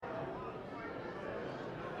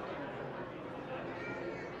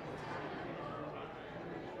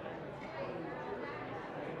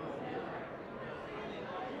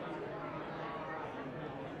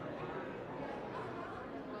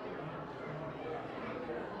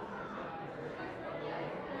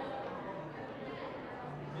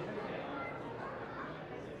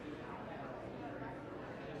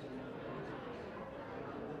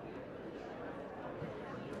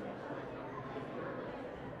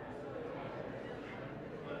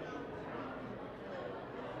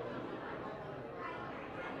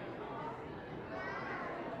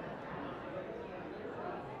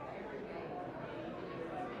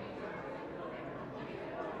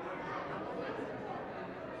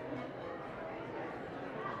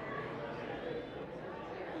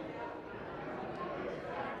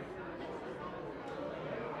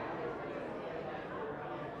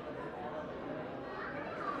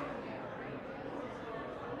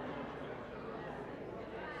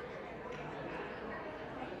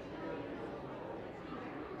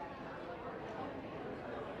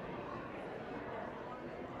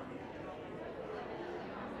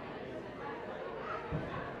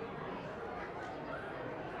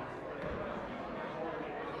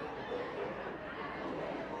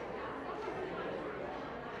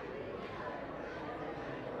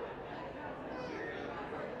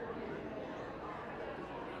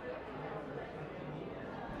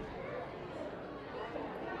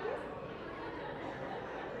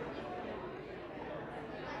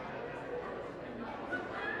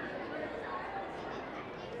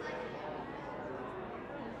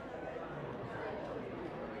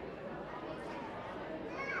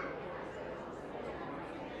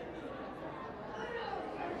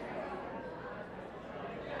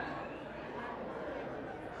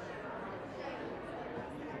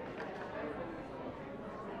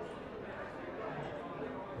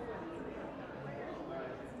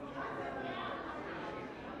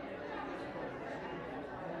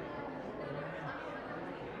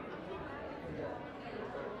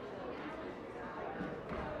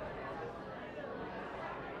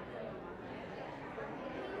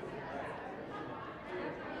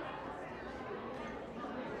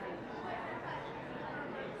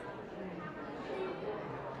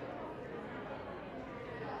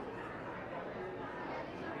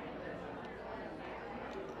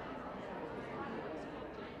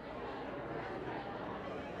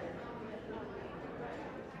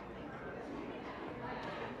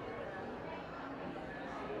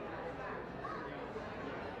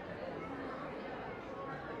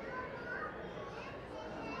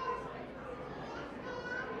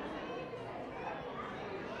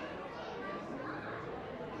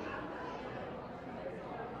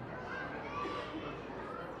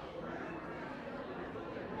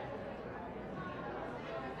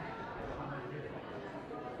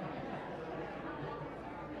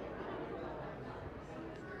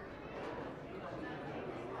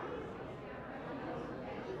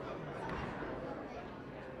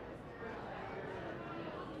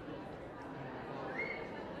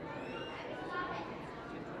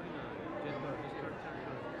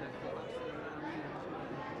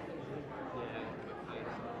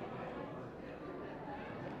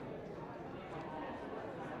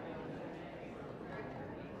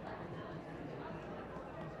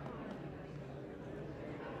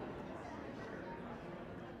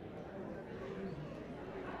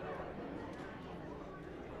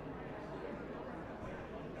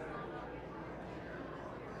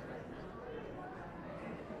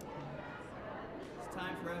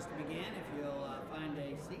time for us to begin. If you'll find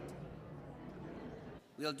a seat,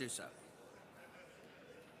 we'll do so.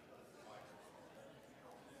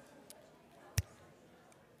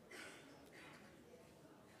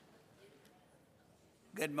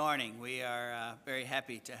 Good morning. We are very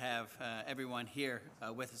happy to have everyone here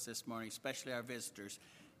with us this morning, especially our visitors.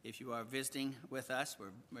 If you are visiting with us,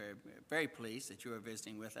 we're very pleased that you are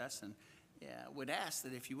visiting with us, and would ask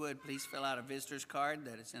that if you would, please fill out a visitor's card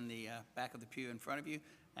that is in the back of the pew in front of you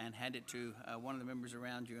and hand it to one of the members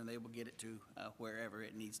around you, and they will get it to wherever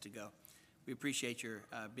it needs to go. We appreciate your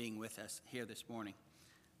being with us here this morning.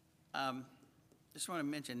 Just want to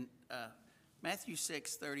mention Matthew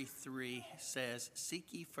 6:33 says,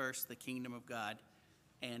 "Seek ye first the kingdom of God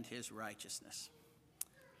and his righteousness."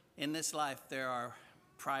 In this life, there are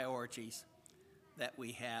priorities that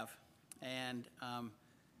we have, and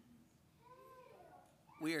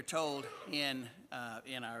we are told in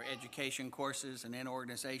our education courses and in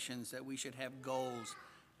organizations that we should have goals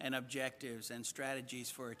and objectives and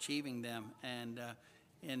strategies for achieving them. And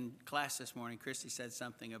in class this morning, Christy said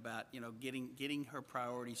something about getting her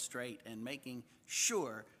priorities straight and making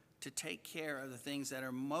sure to take care of the things that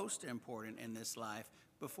are most important in this life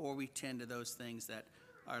before we tend to those things that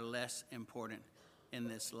are less important in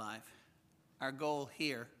this life. Our goal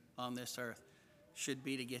here on this earth should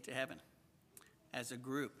be to get to heaven as a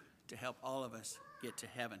group, to help all of us get to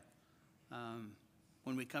heaven.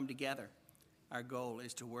 When we come together, our goal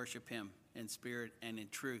is to worship him in spirit and in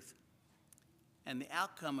truth. And the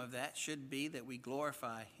outcome of that should be that we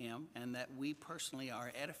glorify him and that we personally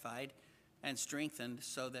are edified and strengthened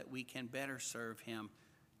so that we can better serve him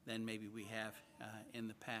than maybe we have in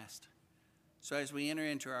the past. So as we enter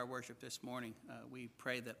into our worship this morning, we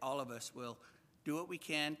pray that all of us will do what we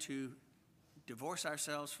can to divorce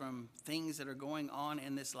ourselves from things that are going on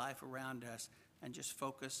in this life around us and just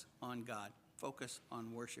focus on God, focus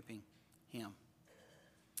on worshiping him.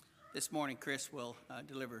 This morning, Chris will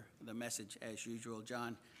deliver the message as usual.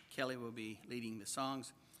 John Kelly will be leading the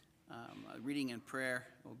songs. Reading and prayer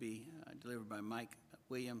will be delivered by Mike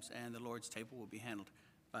Williams, and the Lord's table will be handled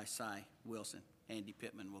by Cy Wilson. Andy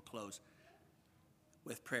Pittman will close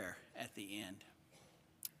with prayer at the end.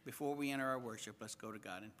 Before we enter our worship, let's go to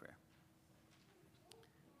God in prayer.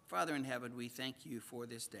 Father in heaven, we thank you for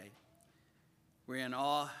this day. We're in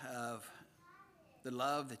awe of the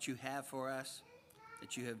love that you have for us,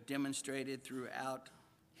 that you have demonstrated throughout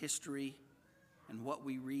history and what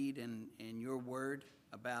we read in your word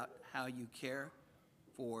about how you care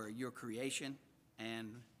for your creation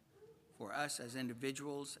and for us as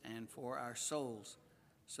individuals and for our souls,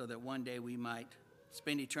 so that one day we might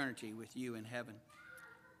spend eternity with you in heaven.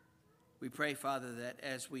 We pray, Father, that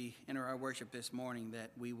as we enter our worship this morning,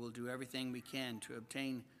 that we will do everything we can to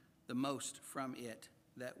obtain the most from it,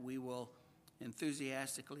 that we will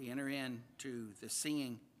enthusiastically enter into the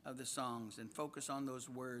singing of the songs and focus on those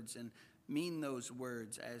words and mean those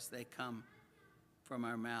words as they come from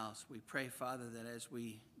our mouths. We pray, Father, that as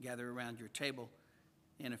we gather around your table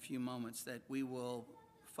in a few moments, that we will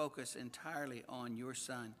focus entirely on your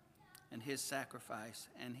Son and his sacrifice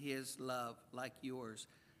and his love like yours,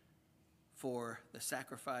 for the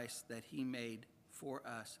sacrifice that he made for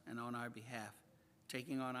us and on our behalf,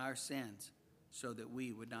 taking on our sins so that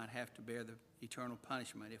we would not have to bear the eternal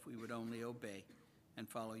punishment if we would only obey and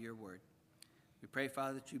follow your word. We pray,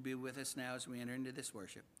 Father, that you be with us now as we enter into this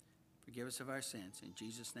worship. Forgive us of our sins. In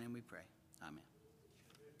Jesus' name we pray. Amen.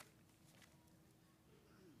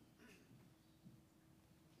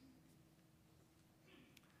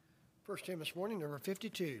 First hymn this morning, number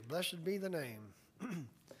 52, Blessed Be the Name.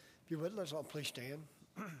 If you would, let's all please stand.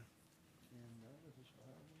 There it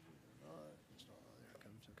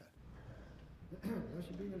comes, okay.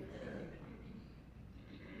 Blessed be the name.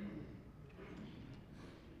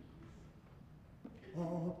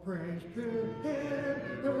 All praise to him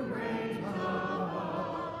who reigns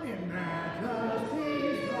above, in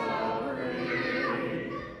majesty supreme,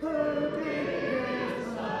 who gave his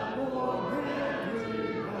Son for man to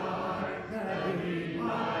die, that he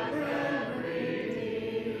might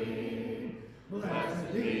redeem. Blessed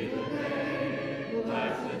be the name,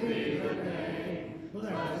 blessed be the name,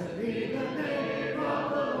 blessed be the name of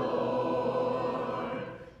the Lord.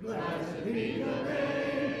 Blessed be the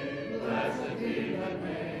name, blessed be the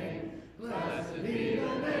name, blessed be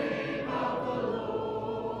the name of the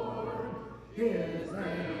Lord. His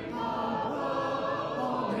name above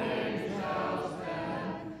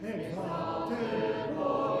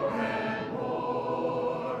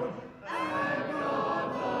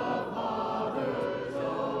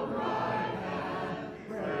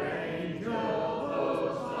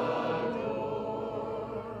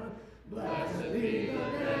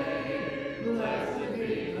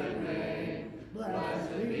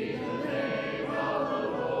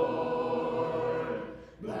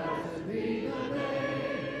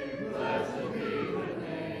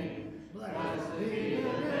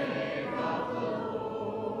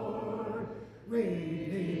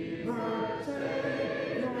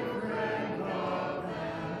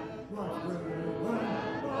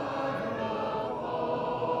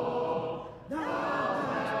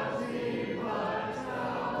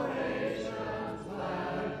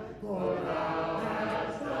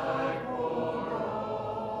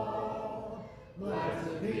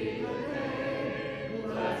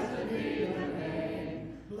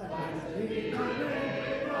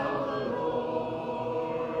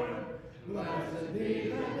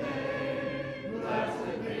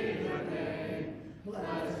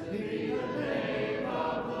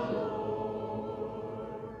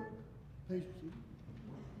Please be seated.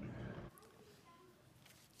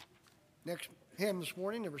 Next hymn this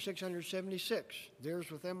morning, number 676,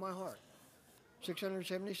 There's Within My Heart.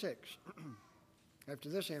 676. After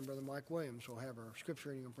this hymn, Brother Mike Williams will have our scripture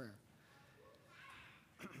reading and prayer.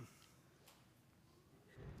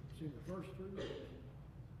 Sing the first three.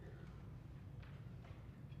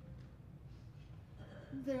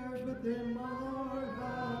 There's within my heart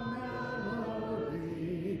a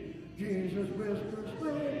melody, Jesus whispers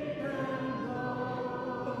sweet and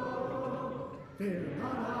low. Fear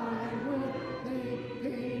not, I am with thee,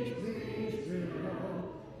 peace be still,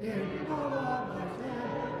 in all of my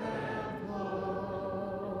stand and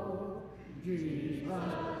flow. Jesus,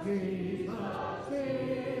 Jesus,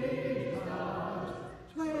 Jesus,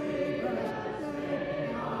 sweet rest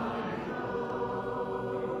in I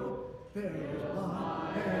know. Fills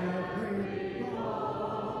my every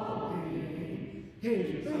longing,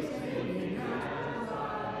 His blessing as I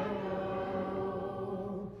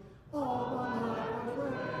go. All my life was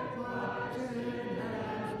wrecked, my sin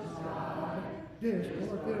has died.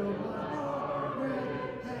 Discord filled my heart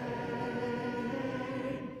with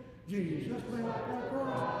pain. Jesus wept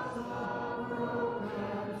across the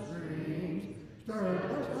broken strings, stirred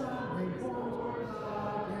the slumbering force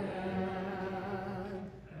again.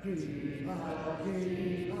 Jesus, Jesus,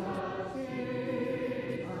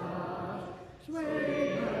 Jesus,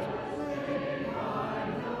 sweetest name I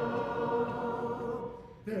know,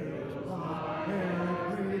 fills my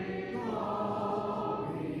every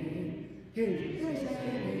longing, His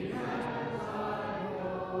blessing as I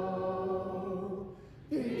go.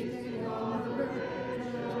 Feasting on the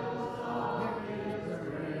riches of His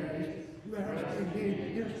grace, resting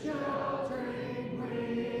beneath His sheltering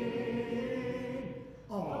wing,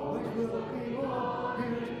 always looking on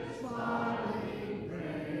His smiling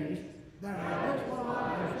face. That is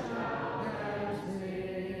why I shout and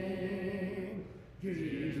sing.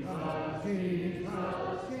 Jesus,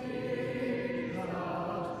 Jesus, Jesus,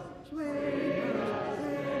 sweetest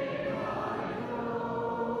name I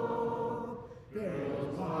know,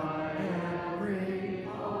 fills my every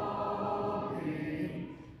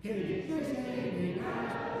longing, keeps me singing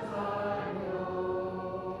as I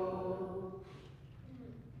go.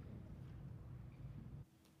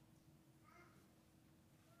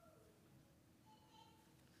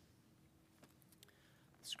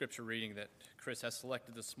 The scripture reading that Chris has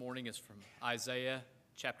selected this morning is from Isaiah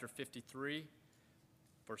chapter 53,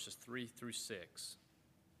 verses 3 through 6.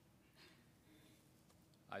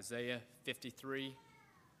 Isaiah 53,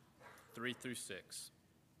 3 through 6.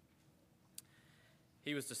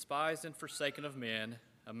 He was despised and forsaken of men,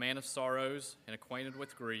 a man of sorrows and acquainted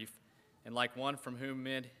with grief, and like one from whom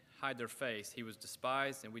men hide their face, he was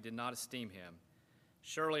despised, and we did not esteem him.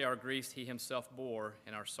 Surely our griefs he himself bore,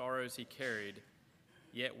 and our sorrows he carried,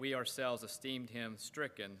 yet we ourselves esteemed him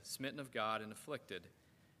stricken, smitten of God, and afflicted.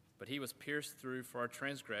 But he was pierced through for our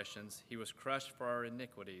transgressions, he was crushed for our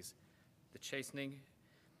iniquities. The chastening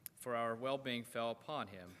for our well-being fell upon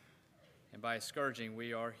him, and by his scourging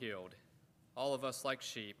we are healed. All of us like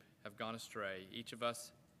sheep have gone astray, each of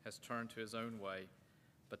us has turned to his own way,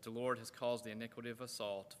 but the Lord has caused the iniquity of us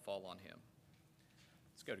all to fall on him.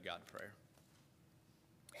 Let's go to God in prayer.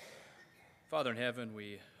 Father in heaven,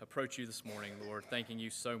 we approach you this morning, Lord, thanking you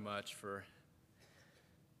so much for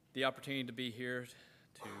the opportunity to be here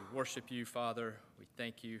to worship you, Father. We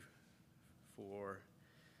thank you for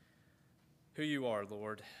who you are,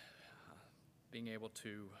 Lord, being able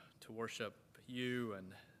to worship you and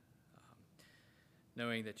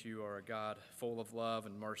knowing that you are a God full of love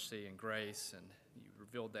and mercy and grace, and you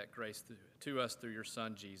revealed that grace to us through your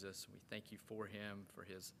Son, Jesus. We thank you for him, for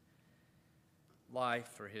his life,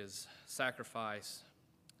 for his sacrifice,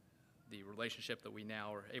 the relationship that we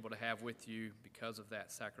now are able to have with you because of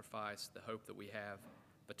that sacrifice, the hope that we have,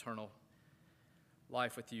 eternal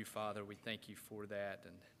life with you, Father. We thank you for that,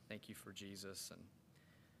 and thank you for Jesus. And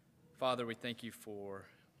Father, we thank you for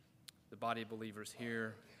the body of believers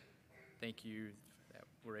here. Thank you that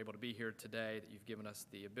we're able to be here today, that you've given us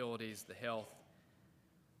the abilities, the health.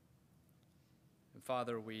 And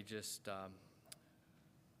Father, we just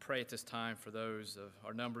pray at this time for those of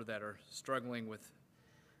our number that are struggling with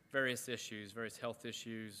various issues, various health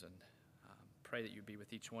issues, and pray that you be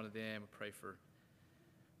with each one of them. Pray for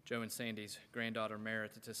Joe and Sandy's granddaughter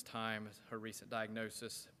Merritt at this time, her recent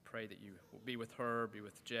diagnosis. Pray that you will be with her, be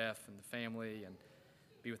with Jeff and the family, and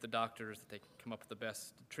be with the doctors, that they can come up with the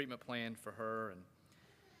best treatment plan for her, and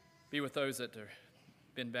be with those that have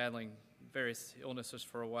been battling various illnesses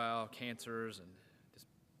for a while, cancers, and just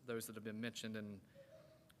those that have been mentioned in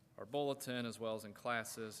our bulletin as well as in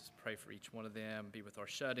classes. Just pray for each one of them. Be with our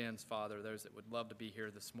shut-ins, Father, those that would love to be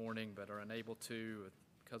here this morning but are unable to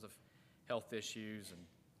because of health issues. And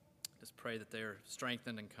just pray that they're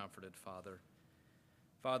strengthened and comforted, Father.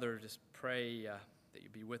 Father, just pray that you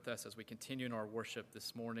be with us as we continue in our worship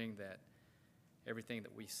this morning, that everything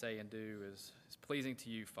that we say and do is pleasing to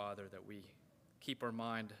you, Father, that we keep our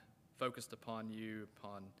mind focused upon you,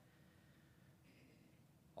 upon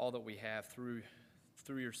all that we have through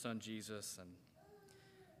your Son, Jesus, and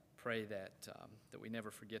pray that we never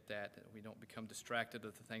forget that we don't become distracted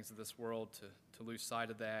with the things of this world to lose sight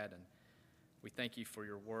of that. And we thank you for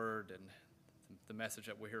your word and the message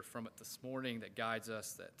that we hear from it this morning that guides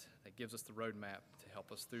us, that gives us the roadmap to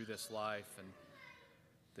help us through this life and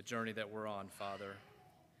the journey that we're on, Father.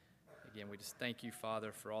 Again, we just thank you,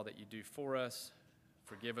 Father, for all that you do for us.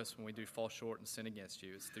 Forgive us when we do fall short and sin against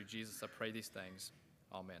you. It's through Jesus I pray these things.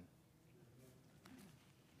 Amen.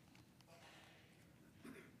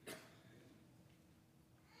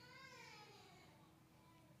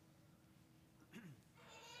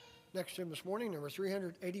 Next hymn this morning, number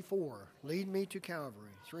 384, Lead Me to Calvary,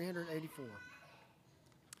 384.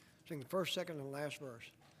 Sing the first, second, and last verse.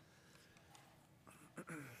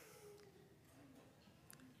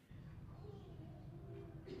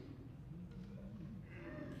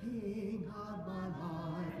 King of my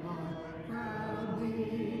life, I crown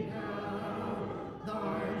thee now,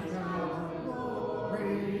 thine shall the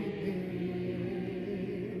glory be.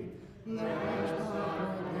 Lest I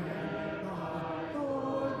forget thy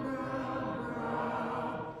Lord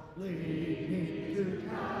round, lead me to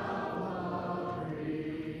Calvary.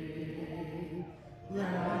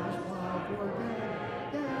 Lest I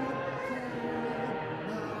forget that sin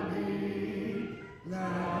thou need,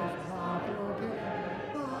 lest I forget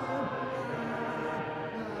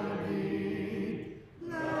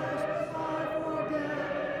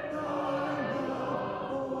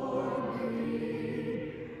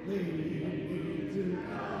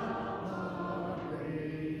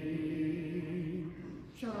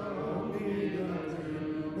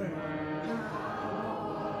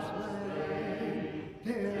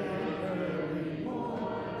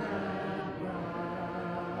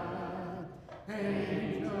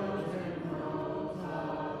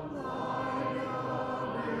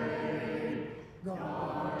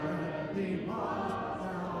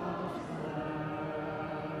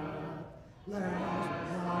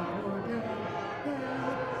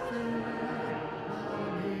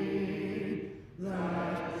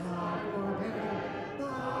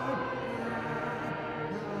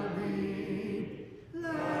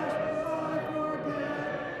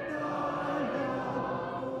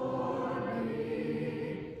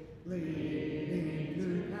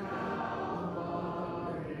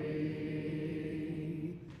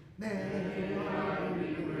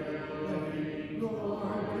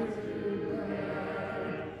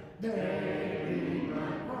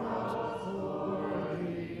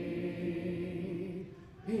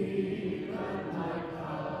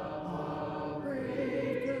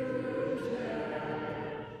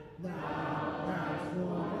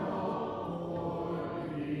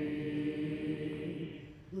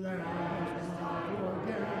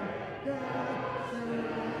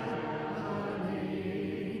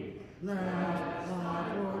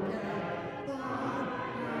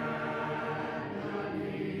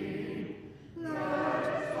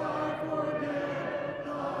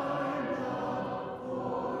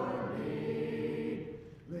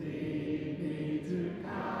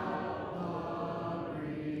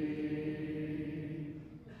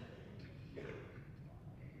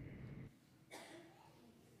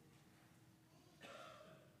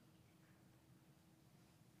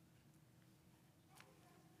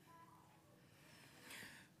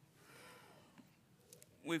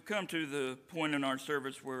We've come to the point in our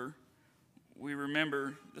service where we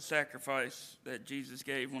remember the sacrifice that Jesus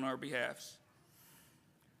gave on our behalfs.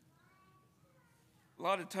 A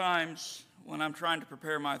lot of times when I'm trying to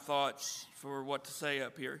prepare my thoughts for what to say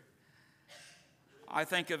up here, I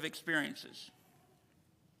think of experiences.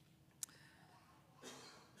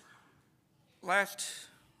 A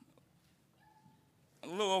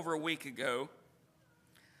little over a week ago,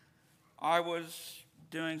 I was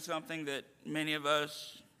doing something that many of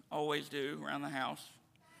us always do around the house.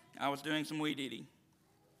 I was doing some weed eating.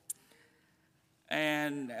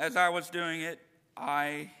 And as I was doing it,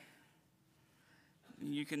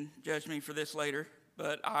 you can judge me for this later,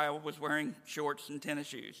 but I was wearing shorts and tennis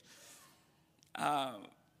shoes.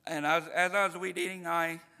 And as I was weed eating,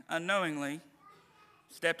 I unknowingly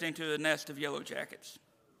stepped into a nest of yellow jackets.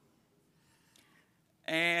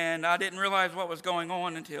 And I didn't realize what was going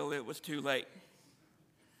on until it was too late.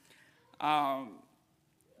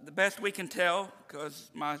 The best we can tell, because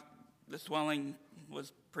the swelling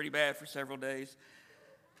was pretty bad for several days,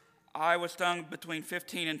 I was stung between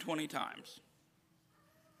 15 and 20 times.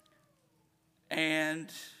 And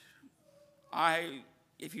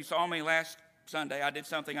if you saw me last Sunday, I did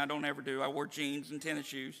something I don't ever do. I wore jeans and tennis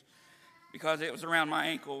shoes because it was around my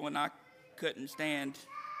ankle and I couldn't stand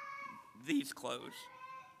these clothes.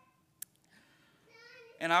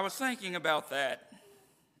 And I was thinking about that,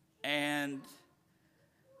 and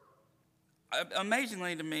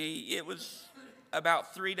amazingly to me, it was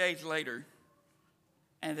about 3 days later,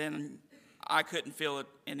 and then I couldn't feel it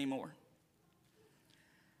anymore.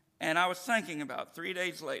 And I was thinking about 3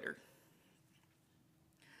 days later.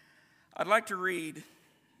 I'd like to read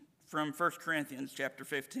from 1 Corinthians chapter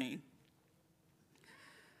 15.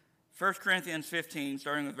 1 Corinthians 15,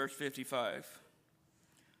 starting with verse 55.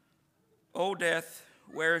 O death,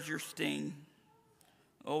 where is your sting?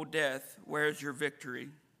 O death, where is your victory?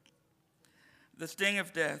 The sting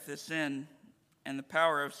of death is sin, and the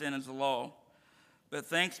power of sin is the law. But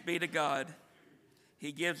thanks be to God,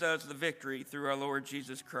 he gives us the victory through our Lord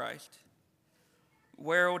Jesus Christ.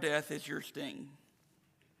 Where, O death, is your sting?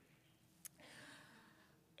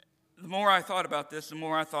 The more I thought about this, the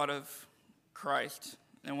more I thought of Christ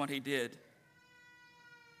and what he did.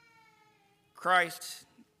 Christ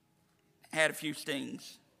had a few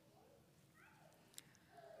stings.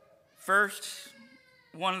 First,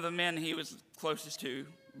 one of the men he was closest to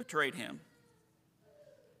betrayed him.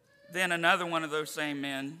 Then another one of those same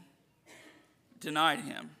men denied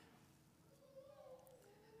him.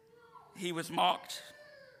 He was mocked.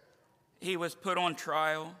 He was put on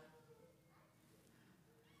trial.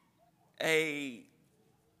 A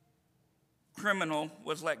criminal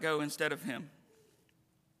was let go instead of him.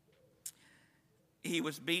 He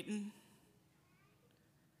was beaten.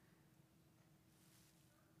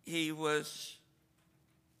 He was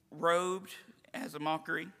robed as a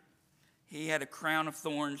mockery. He had a crown of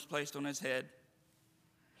thorns placed on his head.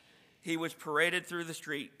 He was paraded through the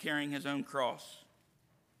street carrying his own cross.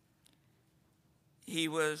 He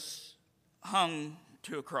was hung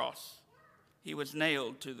to a cross. He was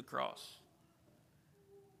nailed to the cross.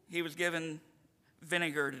 He was given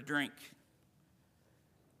vinegar to drink.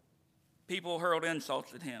 People hurled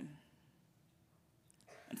insults at him.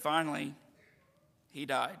 And finally, he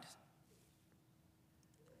died.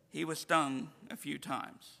 He was stung a few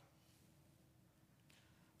times.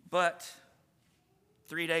 But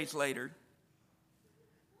 3 days later,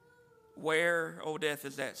 where, O death,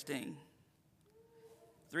 is that sting?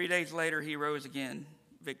 3 days later, he rose again,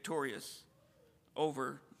 victorious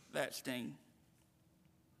over that sting.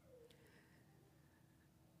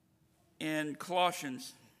 In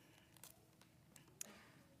Colossians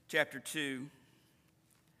chapter 2,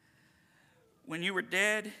 when you were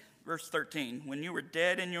dead, verse 13, when you were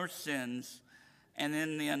dead in your sins and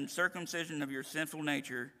in the uncircumcision of your sinful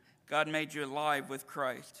nature, God made you alive with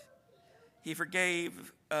Christ. He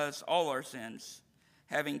forgave us all our sins,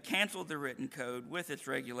 having canceled the written code with its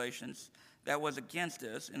regulations that was against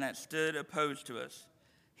us and that stood opposed to us.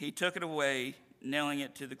 He took it away, nailing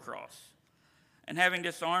it to the cross. And having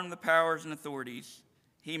disarmed the powers and authorities,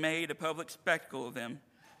 he made a public spectacle of them,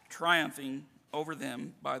 triumphing over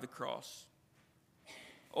them by the cross.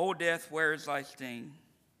 O death, where is thy sting?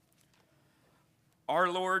 Our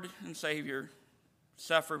Lord and Savior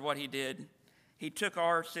suffered what he did. He took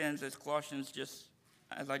our sins, as Colossians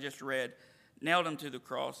as I just read, nailed them to the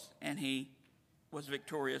cross, and he was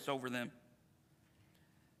victorious over them.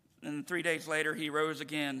 And 3 days later, he rose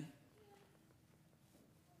again,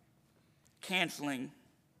 canceling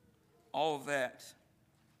all of that.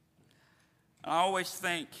 I always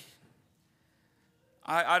think,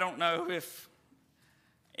 I don't know if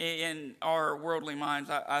in our worldly minds,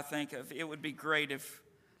 I think of it would be great if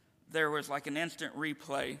there was like an instant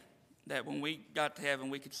replay that when we got to heaven,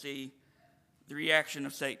 we could see the reaction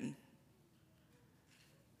of Satan.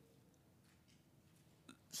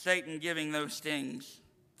 Satan giving those stings,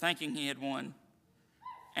 thinking he had won,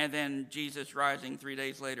 and then Jesus rising 3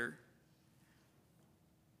 days later.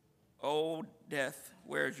 O death,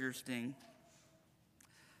 where is your sting?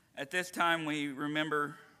 At this time, we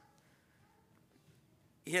remember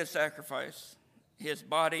his sacrifice, his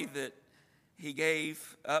body that he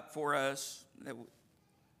gave up for us, that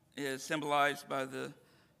is symbolized by the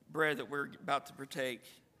bread that we're about to partake,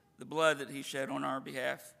 the blood that he shed on our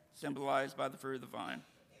behalf, symbolized by the fruit of the vine.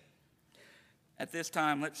 At this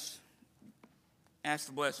time, let's ask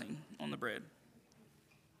the blessing on the bread.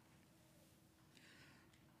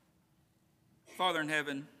 Father in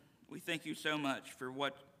heaven, we thank you so much for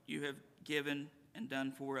what you have given and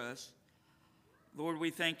done for us. Lord,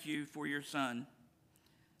 we thank you for your Son,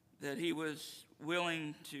 that he was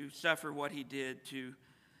willing to suffer what he did, to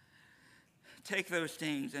take those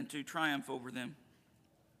things and to triumph over them.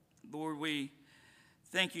 Lord, we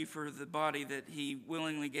thank you for the body that he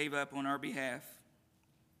willingly gave up on our behalf.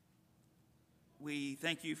 We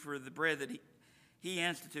thank you for the bread that he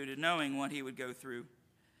instituted, knowing what he would go through,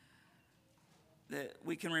 that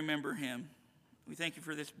we can remember him. We thank you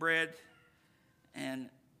for this bread, and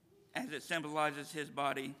as it symbolizes his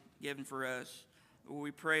body given for us, Lord,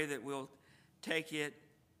 we pray that we'll take it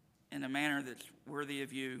in a manner that's worthy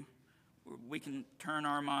of you, where we can turn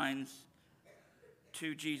our minds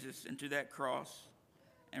to Jesus and to that cross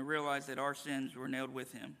and realize that our sins were nailed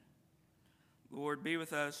with him. Lord, be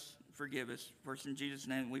with us, forgive us. First, in Jesus'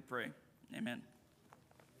 name we pray. Amen.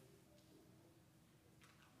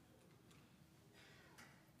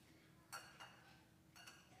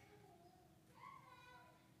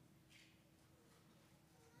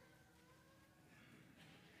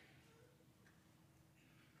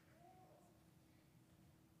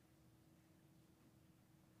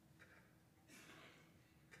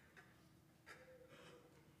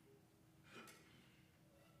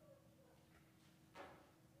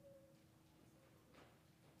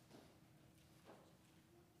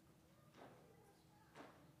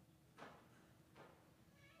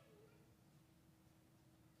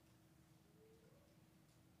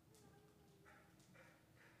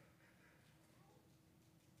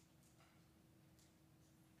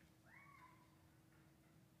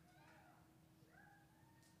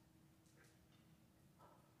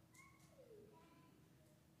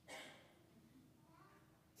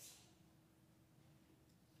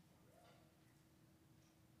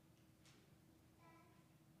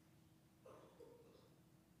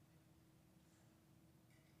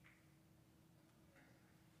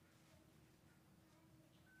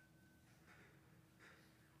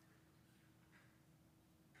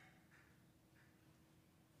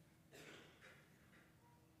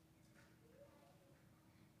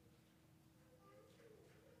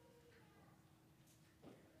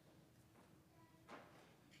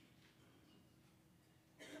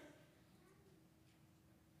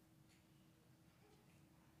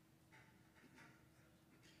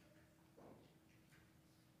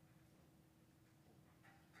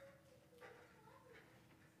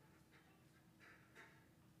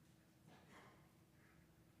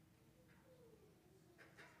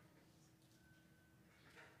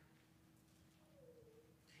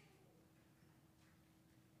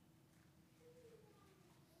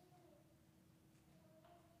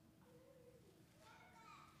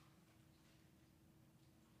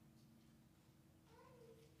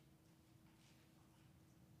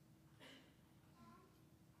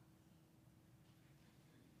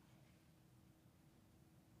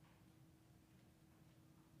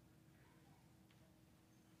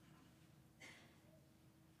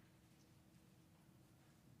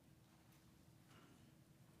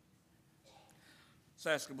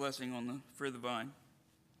 Let's ask a blessing on the fruit of the vine.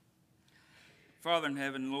 Father in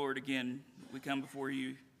heaven, Lord, again, we come before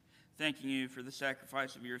you thanking you for the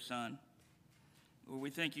sacrifice of your Son. Lord, we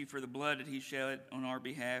thank you for the blood that he shed on our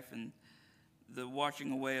behalf and the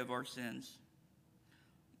washing away of our sins.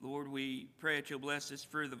 Lord, we pray that you'll bless this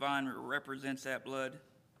fruit of the vine that represents that blood.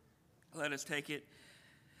 Let us take it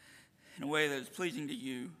in a way that is pleasing to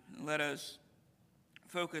you. Let us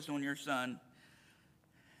focus on your Son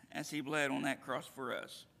as he bled on that cross for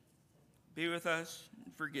us. Be with us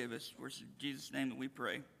and forgive us. For in Jesus' name that we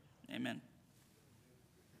pray. Amen.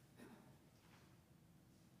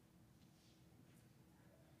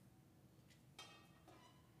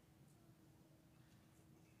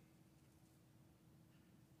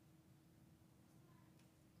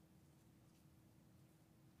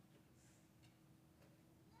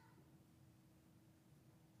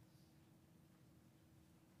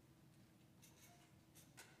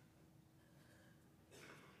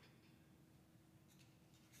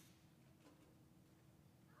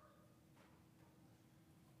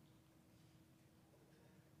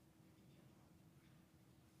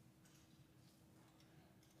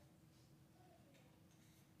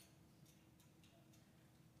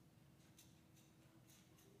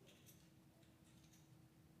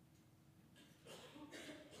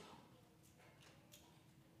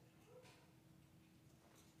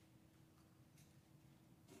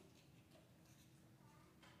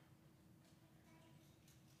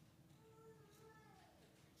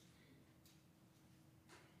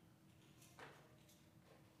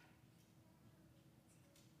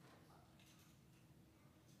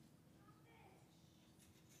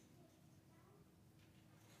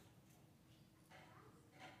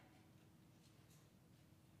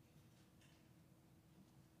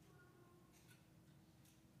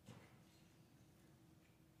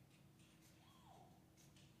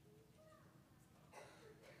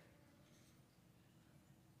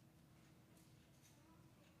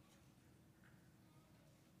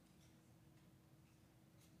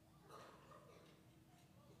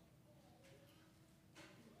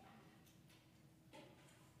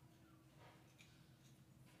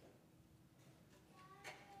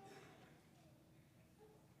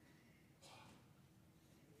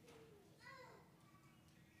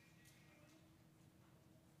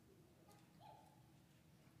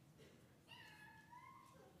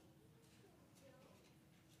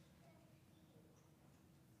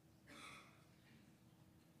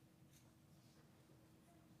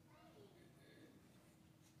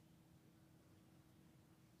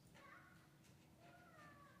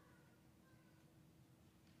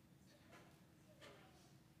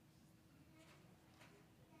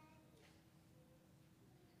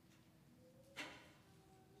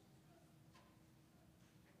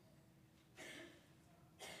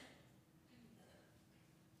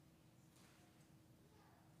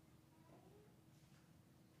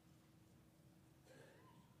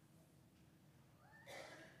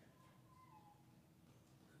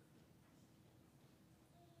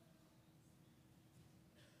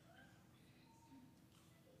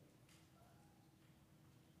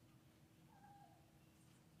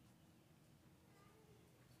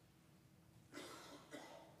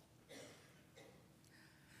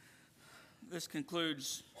 This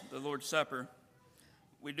concludes the Lord's Supper.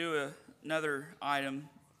 We do another item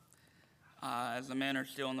as the men are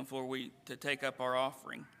still on the floor, to take up our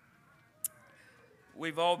offering.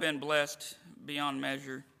 We've all been blessed beyond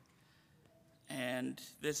measure, and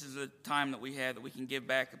this is a time that we have that we can give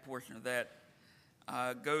back a portion of that.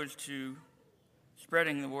 Goes to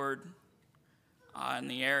spreading the word in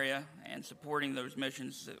the area and supporting those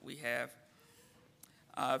missions that we have.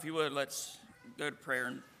 If you would, let's go to prayer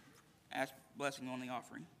and ask blessing on the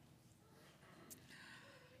offering.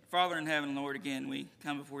 Father in heaven, Lord, again, we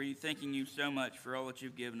come before you thanking you so much for all that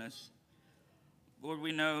you've given us. Lord,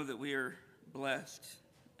 we know that we are blessed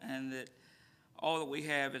and that all that we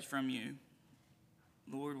have is from you.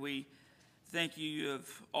 Lord, we thank you of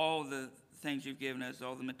all the things you've given us,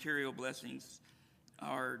 all the material blessings,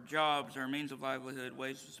 our jobs, our means of livelihood,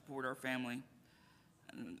 ways to support our family,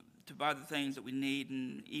 and to buy the things that we need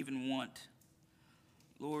and even want.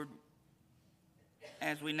 Lord,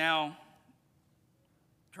 as we now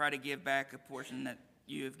try to give back a portion that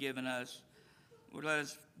you have given us, Lord, let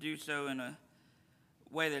us do so in a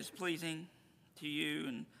way that's pleasing to you,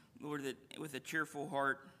 and Lord, that with a cheerful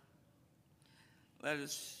heart, let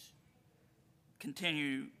us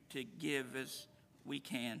continue to give as we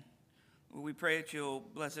can. Lord, we pray that you'll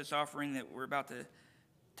bless this offering that we're about to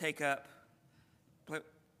take up.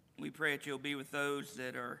 We pray that you'll be with those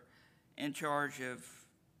that are in charge of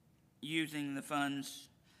using the funds.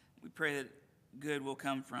 We pray that good will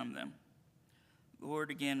come from them. Lord,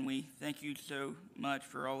 again, we thank you so much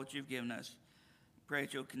for all that you've given us. Pray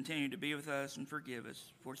that you'll continue to be with us and forgive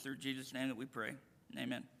us. For it's through Jesus' name that we pray.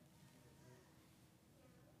 Amen.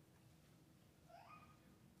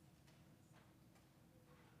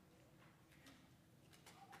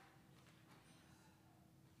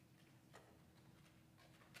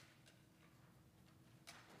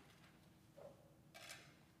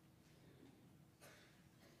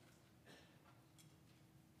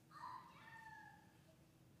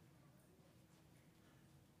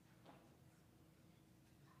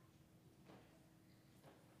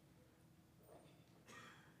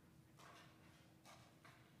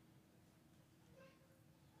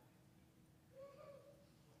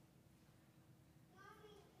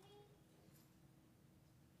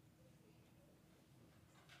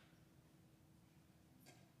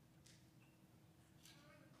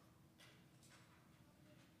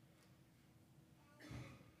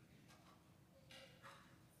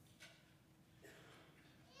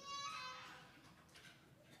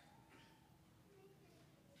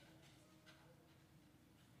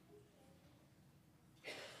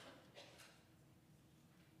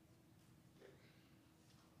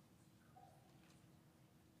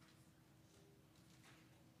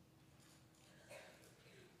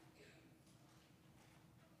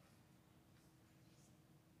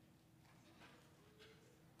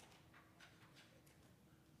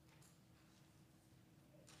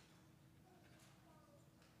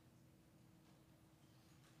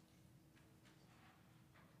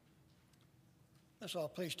 Let's all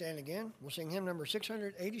please stand again. We'll sing hymn number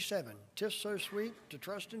 687, "'Tis So Sweet to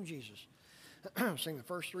Trust in Jesus." Sing the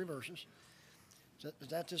first three verses.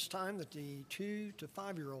 It's at this time that the 2 to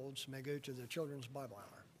 5-year-olds may go to the children's Bible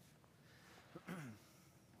hour.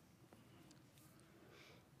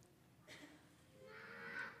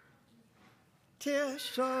 "'Tis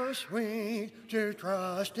so sweet to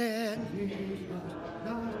trust in Jesus,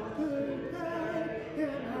 not to take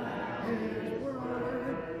in his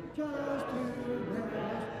word, just to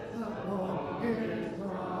rest upon his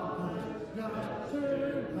promise, just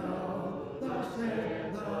to know thus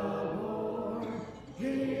saith the Lord.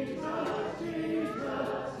 Jesus,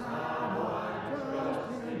 Jesus, how I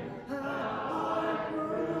trust him, how I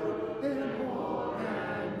prove in more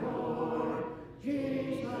and more.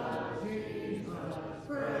 Jesus, Jesus,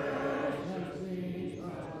 precious Jesus,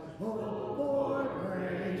 oh, for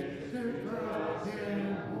grace to trust him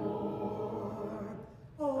more.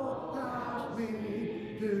 Oh, how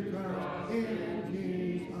sweet to trust in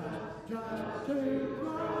Jesus, just to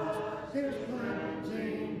trust his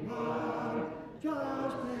cleansing blood,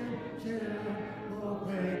 just in simple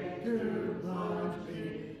faith to plunge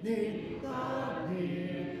beneath the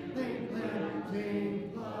healing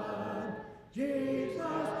cleansing blood.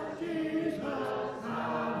 Jesus, Jesus, how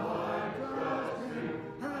I trust him,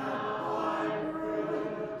 how I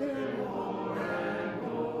prove him more and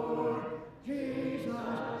more. Jesus,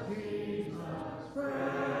 Jesus,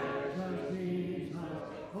 precious Jesus,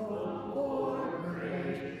 oh, for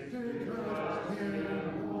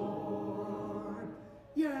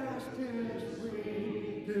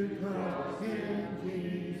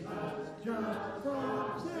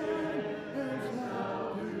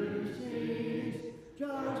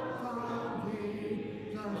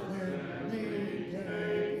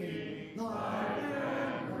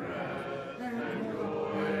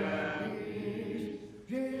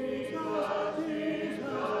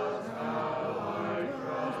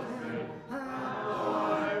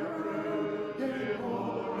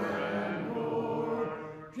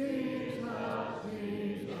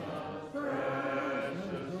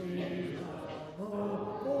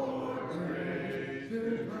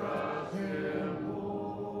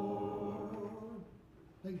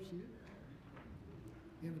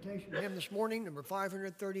hymn this morning, number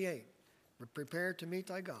 538. Prepare to meet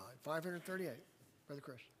thy God. 538. Brother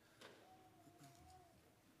Chris.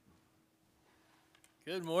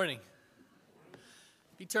 Good morning.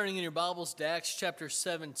 Be turning in your Bibles to Acts chapter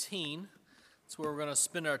 17. That's where we're going to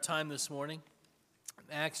spend our time this morning.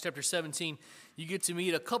 In Acts chapter 17, you get to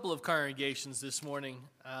meet a couple of congregations this morning.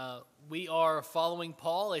 We are following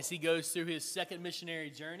Paul as he goes through his second missionary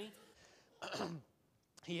journey.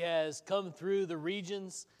 He has come through the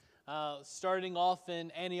regions, starting off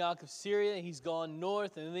in Antioch of Syria. He's gone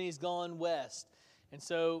north, and then he's gone west. And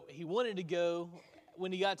so he wanted to go,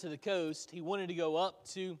 when he got to the coast, he wanted to go up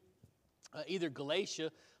to either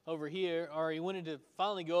Galatia over here, or he wanted to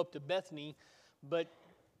finally go up to Bethany, but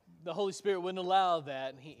the Holy Spirit wouldn't allow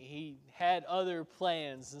that. He had other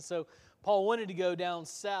plans. And so Paul wanted to go down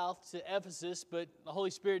south to Ephesus, but the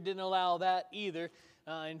Holy Spirit didn't allow that either.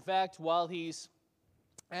 In fact, while he's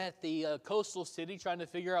at the coastal city trying to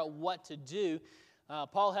figure out what to do,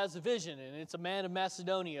 Paul has a vision, and it's a man of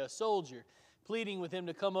Macedonia, a soldier, pleading with him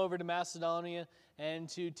to come over to Macedonia and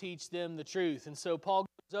to teach them the truth. And so Paul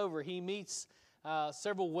goes over. He meets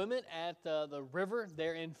several women at the river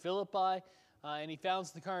there in Philippi, and he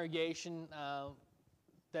founds the congregation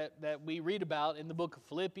that we read about in the book of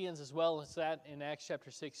Philippians, as well as that in Acts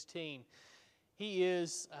chapter 16. He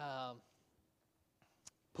is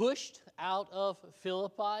pushed out of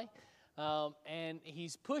Philippi, and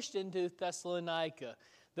he's pushed into Thessalonica.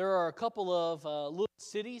 There are a couple of little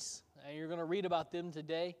cities, and you're going to read about them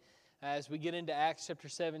today as we get into Acts chapter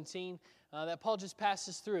 17, that Paul just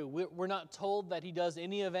passes through. We're not told that he does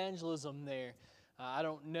any evangelism there. I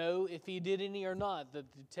don't know if he did any or not. The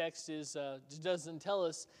text just doesn't tell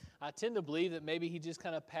us. I tend to believe that maybe he just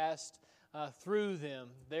kind of passed through them.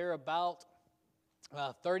 They're about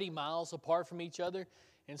 30 miles apart from each other.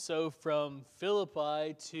 And so from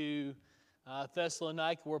Philippi to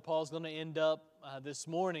Thessalonica, where Paul's going to end up this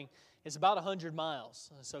morning, it's about 100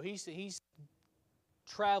 miles. So he's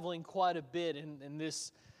traveling quite a bit in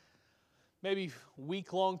this maybe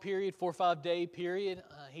week-long period, 4 or 5 day period.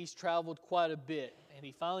 He's traveled quite a bit, and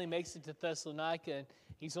he finally makes it to Thessalonica, and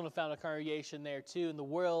he's going to found a congregation there too, and the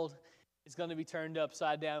world is going to be turned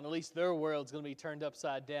upside down. At least their world's going to be turned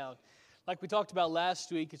upside down. Like we talked about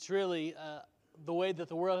last week, it's really the way that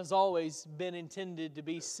the world has always been intended to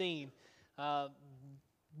be seen.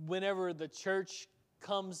 Whenever the church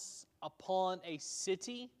comes upon a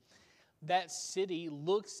city, that city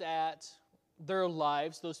looks at their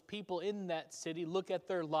lives, those people in that city look at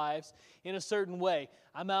their lives in a certain way.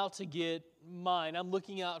 I'm out to get mine. I'm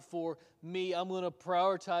looking out for me. I'm going to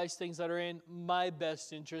prioritize things that are in my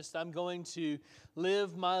best interest. I'm going to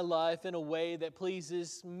live my life in a way that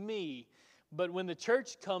pleases me. But when the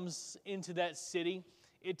church comes into that city,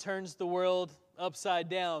 it turns the world upside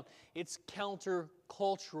down. It's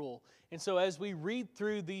countercultural. And so as we read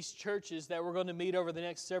through these churches that we're going to meet over the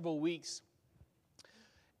next several weeks,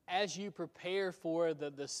 as you prepare for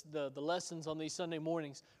the lessons on these Sunday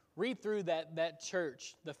mornings, read through that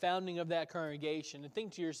church, the founding of that congregation, and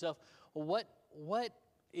think to yourself, well, what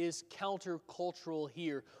is countercultural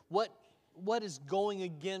here? What is going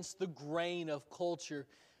against the grain of culture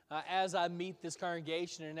as I meet this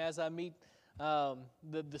congregation and as I meet the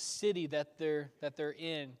city that they're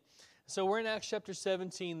in? So we're in Acts chapter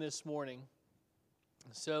 17 this morning.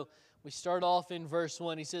 So we start off in verse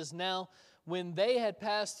 1. He says, "Now, when they had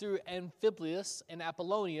passed through Amphipolis and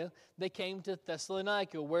Apollonia, they came to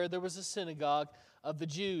Thessalonica, where there was a synagogue of the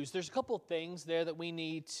Jews." There's a couple of things there that we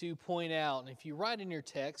need to point out. And if you write in your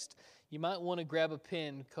text, you might want to grab a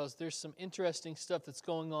pen, because there's some interesting stuff that's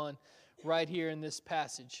going on right here in this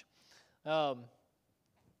passage.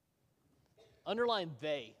 Underline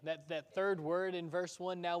they, that third word in verse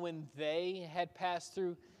 1. Now when they had passed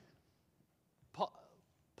through,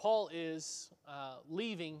 Paul is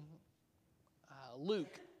leaving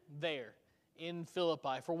Luke there in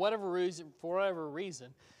Philippi. For whatever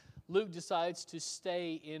reason, Luke decides to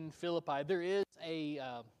stay in Philippi. There is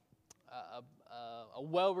a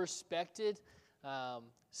well-respected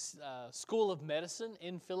school of medicine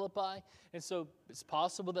in Philippi, and so it's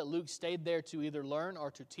possible that Luke stayed there to either learn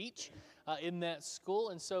or to teach in that school.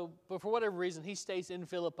 And so, but for whatever reason, he stays in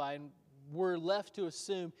Philippi, and we're left to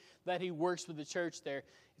assume that he works with the church there.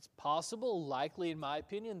 It's possible, likely in my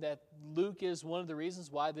opinion, that Luke is one of the reasons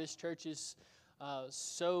why this church is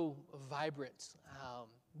so vibrant.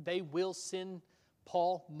 They will send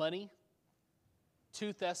Paul money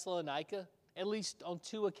to Thessalonica, at least on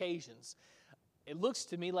 2 occasions. It looks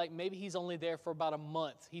to me like maybe he's only there for about a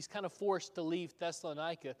month. He's kind of forced to leave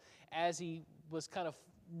Thessalonica as he was kind of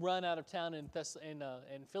run out of town in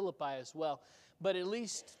Philippi as well. But at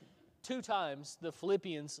least 2 times the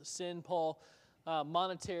Philippians send Paul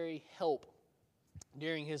monetary help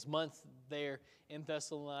during his month there in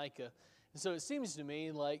Thessalonica. So it seems to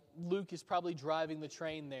me like Luke is probably driving the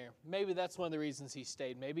train there. Maybe that's one of the reasons he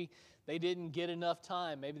stayed. Maybe they didn't get enough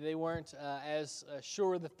time. Maybe they weren't as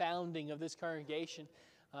sure of the founding of this congregation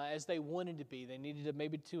as they wanted to be. They needed to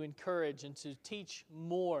maybe to encourage and to teach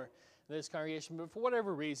more this congregation. But for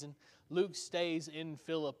whatever reason, Luke stays in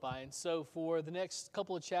Philippi. And so for the next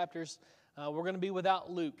couple of chapters, we're going to be without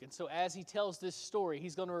Luke. And so as he tells this story,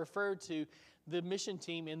 he's going to refer to the mission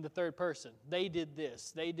team in the third person. They did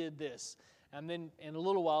this. They did this. And then in a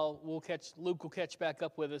little while, Luke will catch back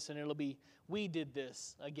up with us, and it'll be, we did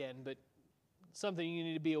this again. But something you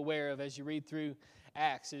need to be aware of as you read through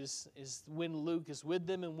Acts is when Luke is with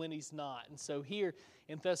them and when he's not. And so here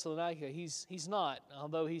in Thessalonica, he's not,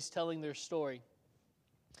 although he's telling their story.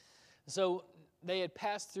 So they had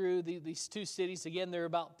passed through these 2 cities. Again, they're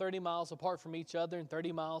about 30 miles apart from each other and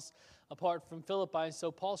 30 miles apart from Philippi.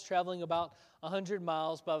 So Paul's traveling about 100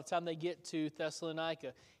 miles by the time they get to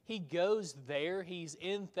Thessalonica. He goes there. He's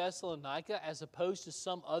in Thessalonica as opposed to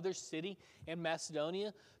some other city in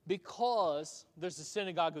Macedonia because there's a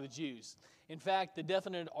synagogue of the Jews. In fact, the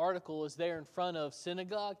definite article is there in front of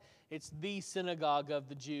synagogue. It's the synagogue of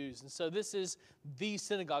the Jews. And so this is the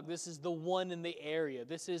synagogue. This is the one in the area.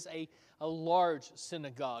 This is a large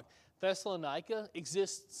synagogue. Thessalonica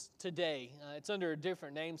exists today. It's under a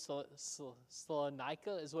different name.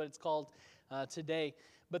 Salonika is what it's called today.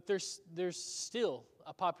 But there's still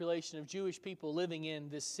a population of Jewish people living in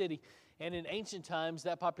this city. And in ancient times,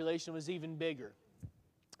 that population was even bigger.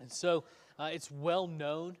 And so it's well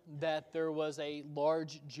known that there was a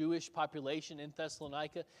large Jewish population in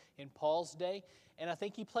Thessalonica in Paul's day. And I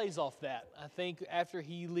think he plays off that. I think after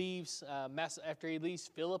he leaves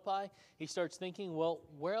Philippi, he starts thinking, well,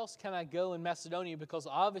 where else can I go in Macedonia? Because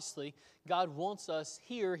obviously God wants us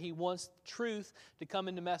here. He wants truth to come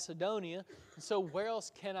into Macedonia. And so where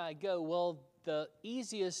else can I go? Well, the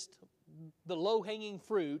low-hanging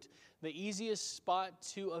fruit, the easiest spot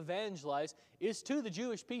to evangelize is to the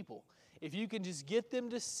Jewish people. If you can just get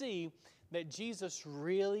them to see that Jesus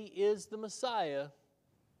really is the Messiah,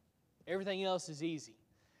 everything else is easy.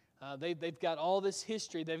 They've got all this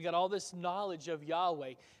history. They've got all this knowledge of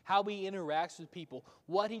Yahweh, how He interacts with people,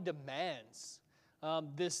 what He demands.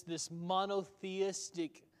 This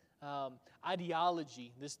monotheistic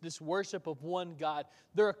ideology, this worship of one God,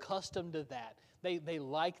 they're accustomed to that. They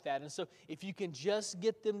like that. And so if you can just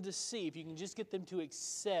get them to see, if you can just get them to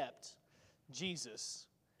accept Jesus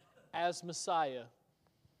as Messiah,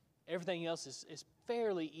 everything else is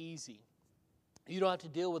fairly easy. You don't have to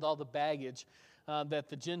deal with all the baggage that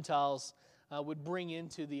the Gentiles would bring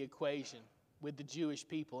into the equation with the Jewish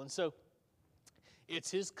people. And so it's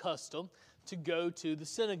his custom to go to the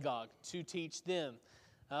synagogue to teach them.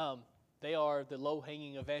 They are the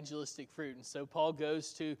low-hanging evangelistic fruit. And so Paul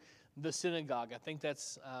goes to the synagogue. I think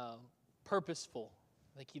that's purposeful.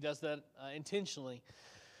 I think he does that intentionally.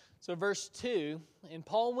 So verse 2, and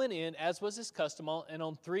Paul went in, as was his custom, and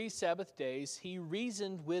on 3 Sabbath days he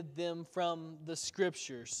reasoned with them from the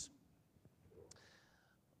Scriptures.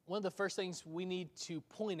 One of the first things we need to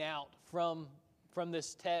point out from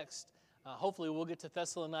this text, hopefully we'll get to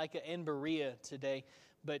Thessalonica and Berea today,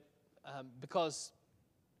 but because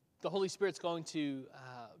the Holy Spirit's going to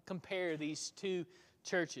compare these 2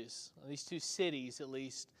 churches, these 2 cities at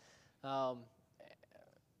least,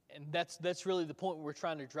 and that's really the point we're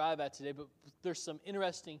trying to drive at today. But there's some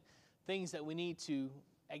interesting things that we need to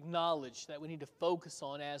acknowledge, that we need to focus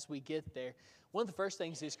on as we get there. One of the first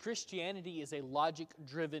things is Christianity is a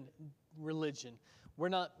logic-driven religion. We're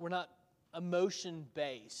not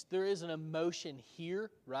emotion-based. There is an emotion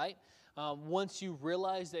here, right? Once you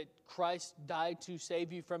realize that Christ died to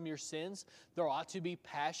save you from your sins, there ought to be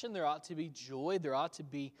passion, there ought to be joy, there ought to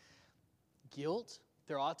be guilt,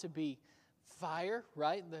 there ought to be fire,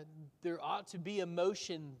 right? There ought to be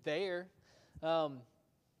emotion there.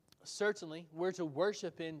 Certainly, we're to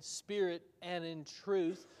worship in spirit and in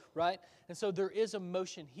truth, right? And so there is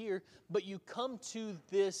emotion here, but you come to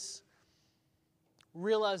this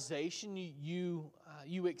realization, you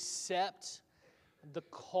accept the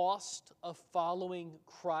cost of following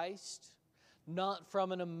Christ, not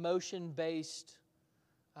from an emotional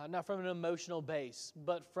base,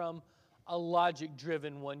 but from a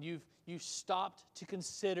logic-driven one. You've stopped to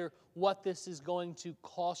consider what this is going to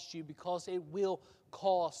cost you, because it will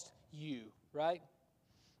cost you, right?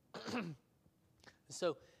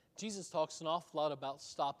 So Jesus talks an awful lot about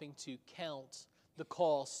stopping to count the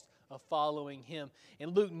cost of following Him. In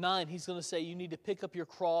Luke 9, He's going to say you need to pick up your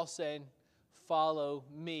cross and follow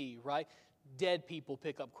me, right? dead people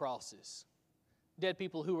pick up crosses. Dead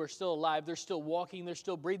people who are still alive, they're still walking, they're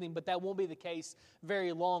still breathing, but that won't be the case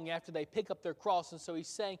very long after they pick up their cross. And so he's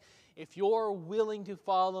saying, if you're willing to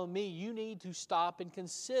follow me, you need to stop and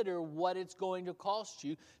consider what it's going to cost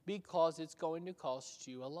you, because it's going to cost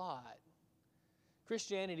you a lot.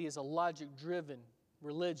 Christianity is a logic-driven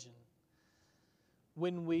religion.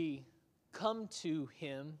 When we come to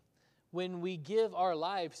Him, when we give our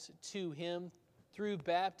lives to Him through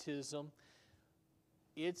baptism,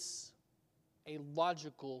 it's a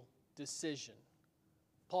logical decision.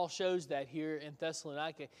 Paul shows that here in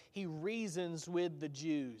Thessalonica. He reasons with the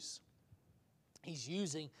Jews. He's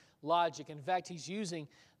using logic. In fact, he's using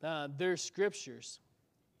their scriptures.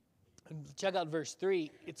 Check out verse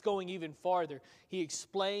 3. It's going even farther. He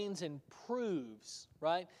explains and proves,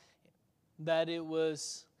 right, that it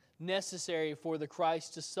was necessary for the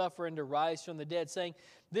Christ to suffer and to rise from the dead, saying,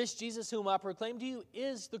 "This Jesus whom I proclaim to you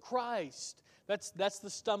is the Christ." That's the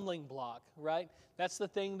stumbling block, right? That's the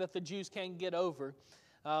thing that the Jews can't get over.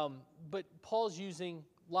 But Paul's using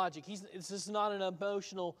logic. This is not an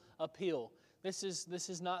emotional appeal. This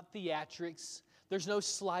is not theatrics. There's no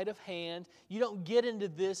sleight of hand. You don't get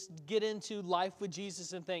into life with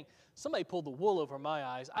Jesus and think, somebody pulled the wool over my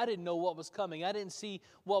eyes. I didn't know what was coming. I didn't see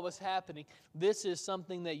what was happening. This is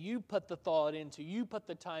something that you put the thought into, you put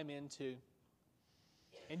the time into,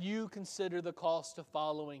 and you consider the cost of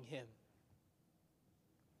following Him.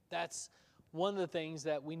 That's one of the things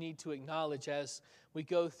that we need to acknowledge as we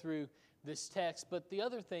go through this text. But the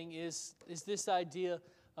other thing is this idea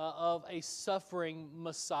of a suffering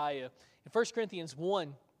Messiah. In 1 Corinthians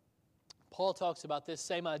 1, Paul talks about this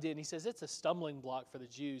same idea, and he says it's a stumbling block for the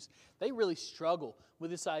Jews. They really struggle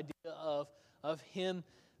with this idea of Him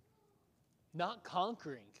not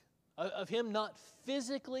conquering, of Him not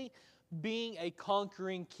physically being a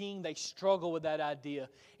conquering king. They struggle with that idea.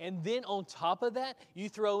 And then on top of that, you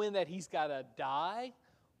throw in that He's got to die.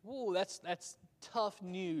 Whoa, that's tough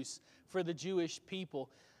news for the Jewish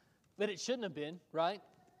people. But it shouldn't have been, right?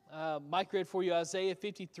 Mike read for you Isaiah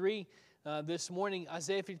 53 this morning.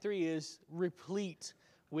 Isaiah 53 is replete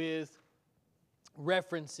with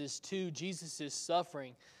references to Jesus'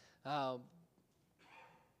 suffering.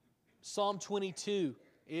 Psalm 22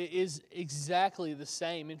 is exactly the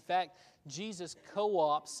same. In fact, Jesus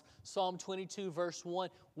co-opts Psalm 22 verse 1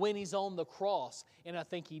 when He's on the cross. And I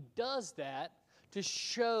think He does that to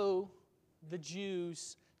show the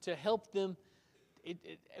Jews, to help them.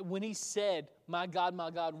 When He said, my God,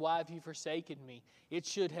 why have you forsaken me?" It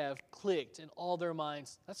should have clicked in all their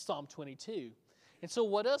minds. That's Psalm 22. And so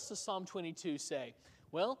what else does Psalm 22 say?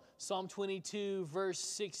 Well, Psalm 22 verse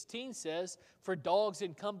 16 says, "For dogs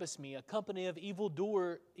encompass me, a company of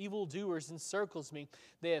evildoers encircles me.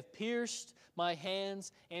 They have pierced my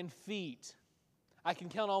hands and feet. I can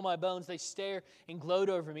count all my bones. They stare and gloat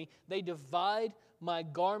over me. They divide my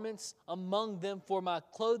garments among them. For my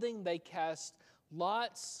clothing they cast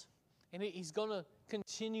lots." And he's going to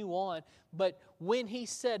continue on. But when he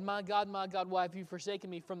said, my God, why have you forsaken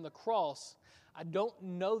me," from the cross, I don't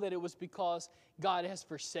know that it was because God has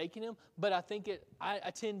forsaken him, but I think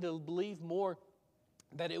I tend to believe more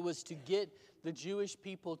that it was to get the Jewish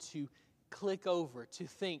people to click over, to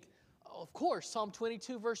think, oh, of course, Psalm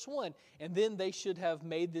 22 verse 1, and then they should have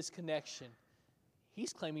made this connection.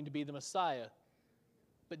 He's claiming to be the Messiah.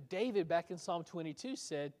 But David back in Psalm 22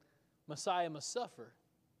 said, Messiah must suffer.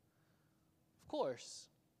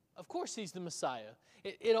 Of course he's the Messiah.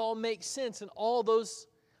 It all makes sense, and all those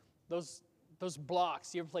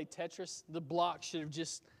blocks. You ever played Tetris? The blocks should have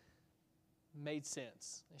just made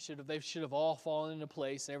sense. They should have all fallen into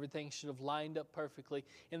place, and everything should have lined up perfectly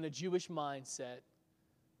in the Jewish mindset,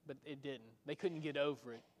 but it didn't. They couldn't get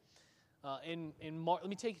over it. In Mark, let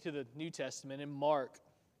me take you to the New Testament. In Mark,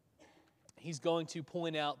 he's going to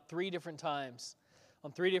point out 3 different times,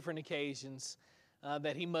 on 3 different occasions,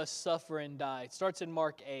 that he must suffer and die. It starts in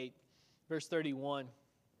Mark 8, verse 31.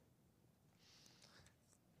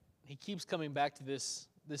 He keeps coming back to this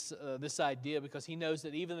idea because he knows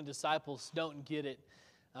that even the disciples don't get it.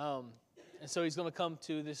 And so he's going to come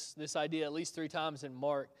to this idea at least 3 times in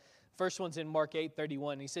Mark. First one's in Mark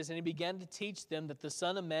 8:31. He says, "And he began to teach them that the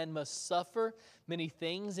Son of Man must suffer many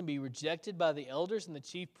things and be rejected by the elders and the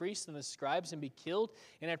chief priests and the scribes and be killed,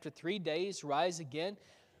 and after 3 days rise again."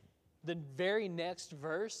 The very next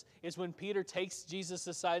verse is when Peter takes Jesus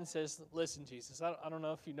aside and says, "Listen, Jesus, I don't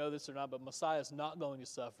know if you know this or not, but Messiah is not going to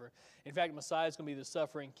suffer. In fact, Messiah is going to be the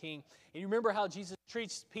suffering king." And you remember how Jesus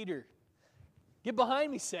treats Peter. "Get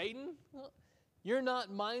behind me, Satan. You're not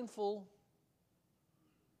mindful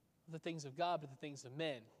of the things of God, but the things of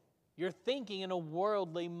men. You're thinking in a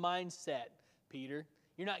worldly mindset, Peter.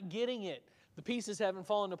 You're not getting it. The pieces haven't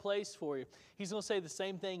fallen into place for you. He's going to say the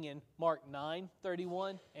same thing in Mark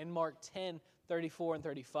 9:31 and Mark 10:34 and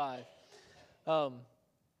 35.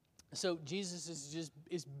 So Jesus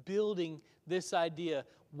is building this idea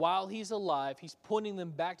while he's alive. He's pointing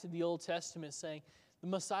them back to the Old Testament, saying the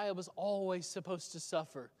Messiah was always supposed to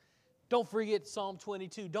suffer. Don't forget Psalm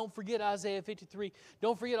 22. Don't forget Isaiah 53.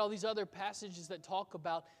 Don't forget all these other passages that talk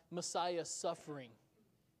about Messiah suffering.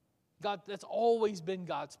 God, that's always been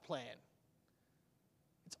God's plan.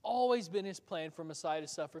 It's always been His plan for Messiah to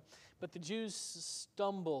suffer, but the Jews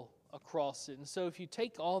stumble across it. And so if you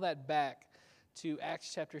take all that back to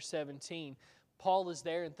Acts chapter 17, Paul is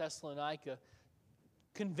there in Thessalonica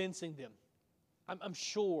convincing them. I'm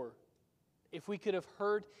sure if we could have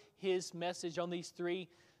heard his message on these 3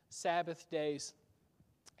 Sabbath days,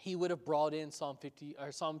 he would have brought in Psalm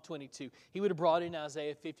 22. He would have brought in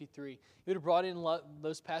Isaiah 53. He would have brought in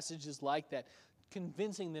those passages like that,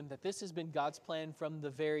 convincing them that this has been God's plan from the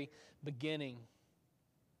very beginning.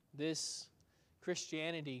 This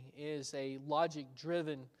Christianity is a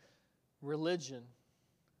logic-driven religion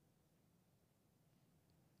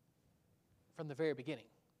from the very beginning.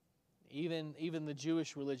 Even the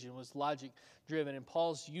Jewish religion was logic-driven, and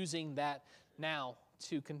Paul's using that now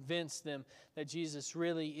to convince them that Jesus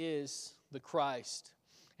really is the Christ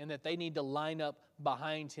and that they need to line up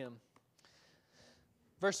behind Him.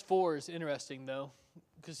 Verse 4 is interesting, though,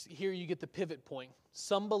 because here you get the pivot point.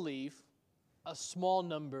 Some believe, a small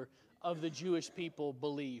number of the Jewish people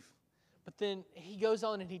believe. But then he goes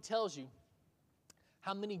on and he tells you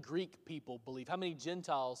how many Greek people believe, how many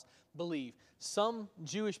Gentiles believe. Some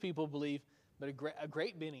Jewish people believe, but a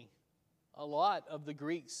great many, a lot of the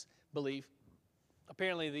Greeks believe.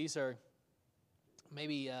 Apparently these are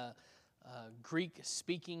maybe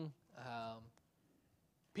Greek-speaking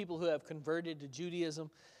people who have converted to Judaism,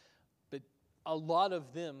 but a lot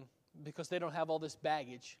of them, because they don't have all this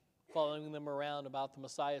baggage following them around about the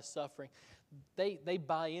Messiah's suffering, they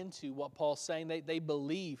buy into what Paul's saying. They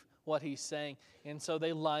believe what he's saying, and so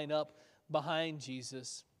they line up behind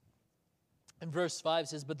Jesus. And verse 5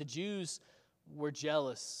 says, but the Jews were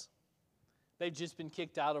jealous. They've just been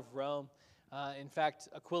kicked out of Rome. In fact,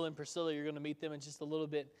 Aquila and Priscilla, you're going to meet them in just a little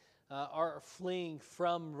bit, are fleeing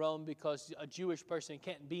from Rome because a Jewish person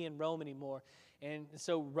can't be in Rome anymore. And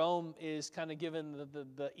so Rome is kind of given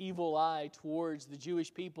the evil eye towards the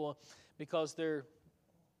Jewish people because they're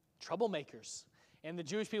troublemakers. And the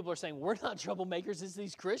Jewish people are saying, we're not troublemakers, it's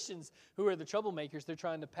these Christians who are the troublemakers. They're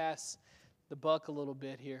trying to pass the buck a little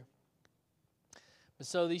bit here. But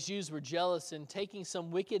so these Jews were jealous, and taking some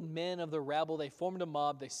wicked men of the rabble, they formed a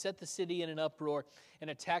mob. They set the city in an uproar and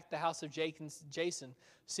attacked the house of Jason,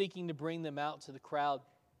 seeking to bring them out to the crowd.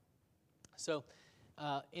 So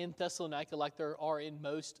in Thessalonica, like there are in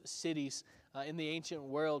most cities in the ancient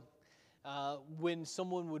world, when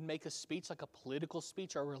someone would make a speech, like a political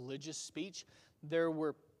speech or a religious speech, there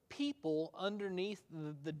were people underneath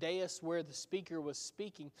the dais where the speaker was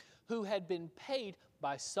speaking who had been paid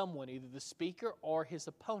by someone, either the speaker or his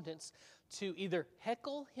opponents, to either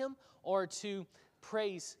heckle him or to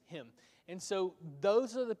praise him. And so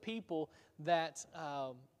those are the people that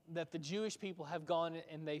the Jewish people have gone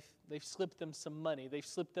and they've slipped them some money. They've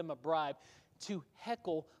slipped them a bribe to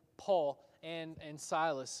heckle Paul and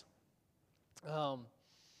Silas. But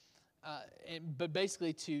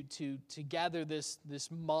basically to gather this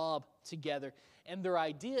mob together. And their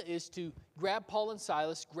idea is to grab Paul and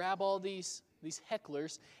Silas, grab all these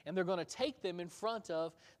hecklers, and they're going to take them in front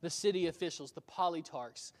of the city officials, the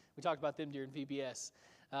politarchs. We talked about them during VBS,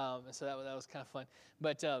 so that was kind of fun.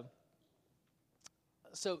 But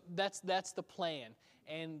so that's the plan.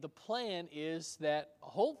 And the plan is that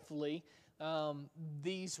hopefully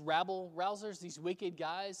these rabble-rousers, these wicked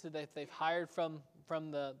guys that they've hired from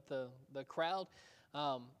the crowd,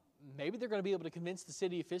 maybe they're going to be able to convince the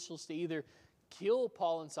city officials to either kill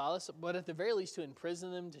Paul and Silas, but at the very least to imprison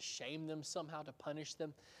them, to shame them somehow, to punish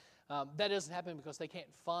them. That doesn't happen because they can't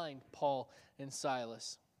find Paul and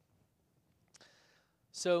Silas.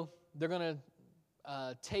 So they're going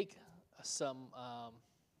to take some,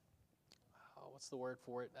 what's the word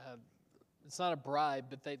for it? It's not a bribe,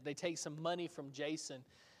 but they take some money from Jason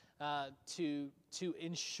to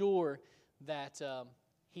ensure that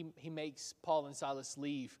he makes Paul and Silas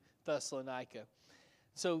leave Thessalonica.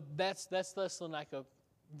 So that's Thessalonica.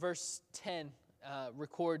 Verse 10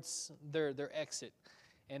 records their exit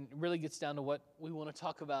and really gets down to what we want to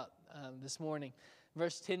talk about this morning.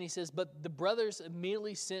 Verse 10, he says, but the brothers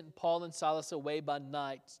immediately sent Paul and Silas away by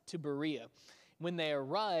night to Berea. When they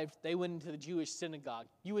arrived, they went into the Jewish synagogue.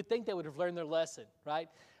 You would think they would have learned their lesson, right?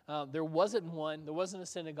 There wasn't a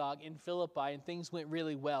synagogue in Philippi, and things went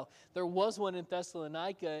really well. There was one in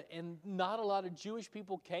Thessalonica, and not a lot of Jewish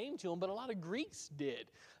people came to them, but a lot of Greeks did.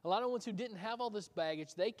 A lot of ones who didn't have all this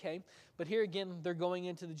baggage, they came. But here again, they're going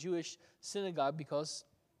into the Jewish synagogue because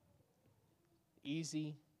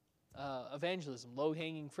easy evangelism,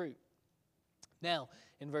 low-hanging fruit. Now,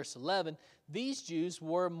 in verse 11, these Jews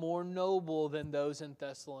were more noble than those in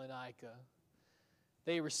Thessalonica.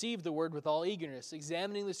 They received the word with all eagerness,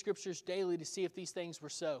 examining the Scriptures daily to see if these things were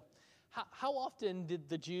so. How often did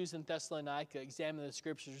the Jews in Thessalonica examine the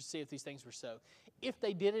Scriptures to see if these things were so? If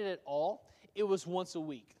they did it at all, it was once a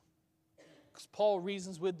week. Because Paul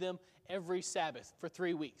reasons with them every Sabbath for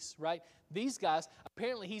 3 weeks, right? These guys,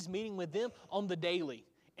 apparently he's meeting with them on the daily.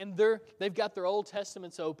 And they've got their Old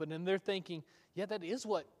Testaments open, and they're thinking, yeah, that is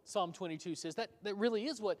what Psalm 22 says. That really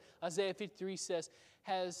is what Isaiah 53 says.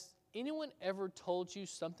 Has anyone ever told you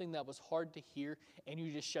something that was hard to hear and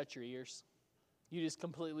you just shut your ears? You just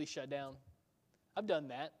completely shut down? I've done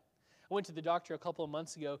that. I went to the doctor a couple of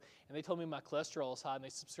months ago, and they told me my cholesterol is high, and they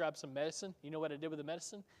prescribed some medicine. You know what I did with the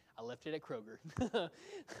medicine? I left it at Kroger.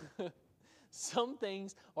 Some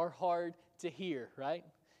things are hard to hear, right?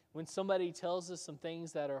 When somebody tells us some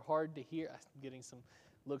things that are hard to hear, I'm getting some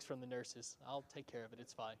looks from the nurses. I'll take care of it.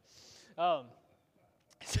 It's fine.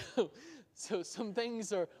 So some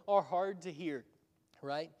things are hard to hear,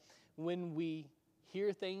 right? When we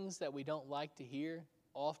hear things that we don't like to hear,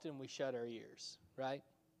 often we shut our ears, right?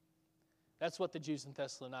 That's what the Jews in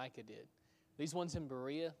Thessalonica did. These ones in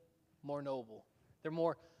Berea, more noble. They're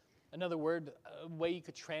more, another word, a way you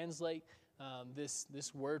could translate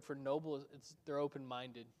this word for noble, they're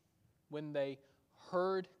open-minded. When they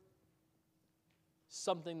heard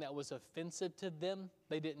something that was offensive to them,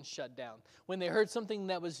 they didn't shut down. When they heard something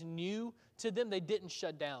that was new to them, they didn't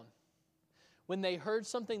shut down. When they heard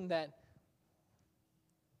something that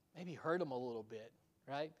maybe hurt them a little bit,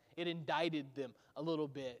 right? It indicted them a little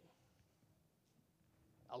bit.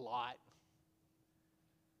 A lot.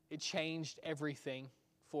 It changed everything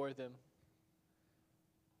for them.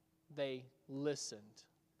 They listened.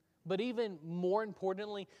 But even more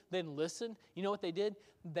importantly than listen, you know what they did?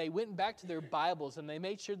 They went back to their Bibles and they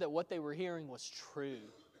made sure that what they were hearing was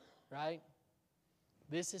true, right?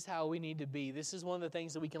 This is how we need to be. This is one of the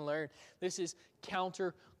things that we can learn. This is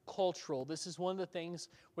countercultural. This is one of the things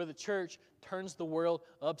where the church turns the world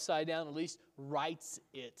upside down, at least writes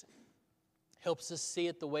it. Helps us see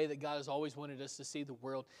it the way that God has always wanted us to see the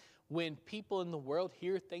world. When people in the world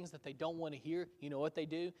hear things that they don't want to hear, you know what they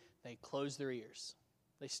do? They close their ears.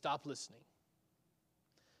 They stop listening.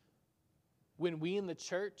 When we in the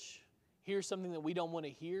church hear something that we don't want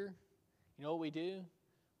to hear, you know what we do?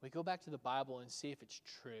 We go back to the Bible and see if it's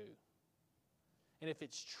true. And if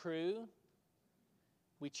it's true,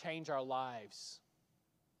 we change our lives.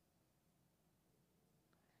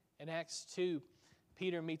 In Acts 2,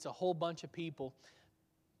 Peter meets a whole bunch of people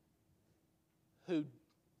who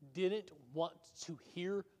didn't want to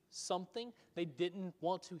hear something. They didn't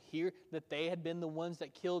want to hear that they had been the ones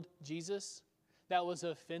that killed Jesus. That was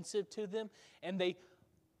offensive to them. And they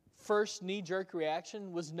first knee-jerk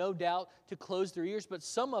reaction was no doubt to close their ears, but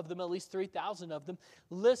some of them, at least 3,000 of them,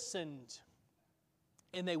 listened.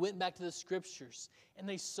 And they went back to the Scriptures and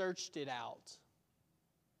they searched it out.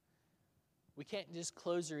 We can't just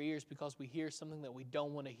close our ears because we hear something that we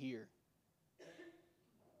don't want to hear.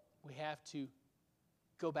 We have to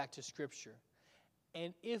go back to Scripture.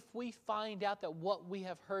 And if we find out that what we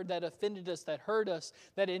have heard that offended us, that hurt us,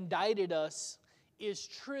 that indicted us is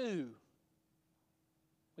true,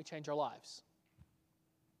 we change our lives.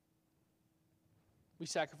 We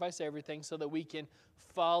sacrifice everything so that we can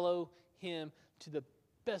follow Him to the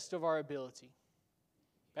best of our ability.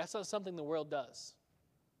 That's not something the world does.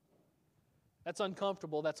 That's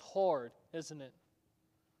uncomfortable. That's hard, isn't it?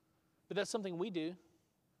 But that's something we do.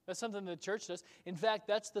 That's something the church does. In fact,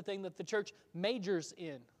 that's the thing that the church majors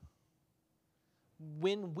in.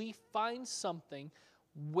 When we find something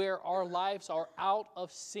where our lives are out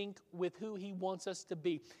of sync with who He wants us to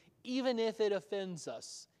be, even if it offends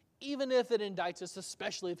us, even if it indicts us,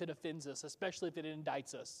 especially if it offends us, especially if it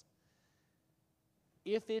indicts us,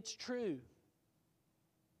 if it's true,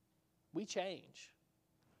 we change.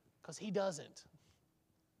 Because He doesn't.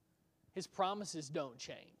 His promises don't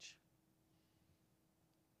change.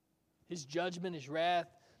 His judgment, His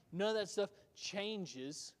wrath, none of that stuff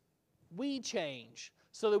changes. We change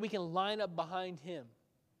so that we can line up behind Him.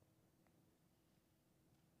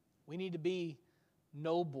 We need to be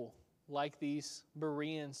noble like these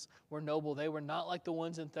Bereans were noble. They were not like the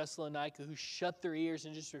ones in Thessalonica who shut their ears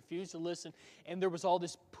and just refused to listen. And there was all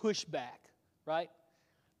this pushback, right?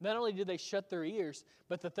 Not only did they shut their ears,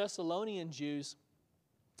 but the Thessalonian Jews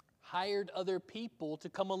hired other people to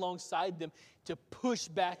come alongside them to push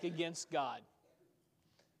back against God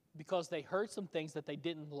because they heard some things that they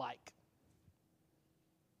didn't like.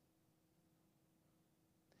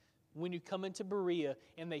 When you come into Berea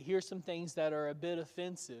and they hear some things that are a bit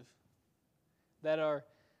offensive, that are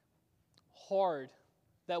hard,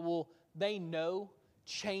 that will, they know,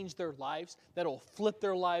 change their lives, that will flip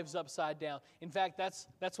their lives upside down. In fact,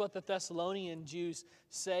 that's what the Thessalonian Jews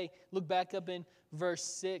say. Look back up in verse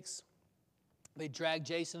 6. They drag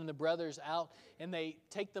Jason and the brothers out and they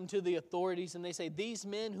take them to the authorities and they say, these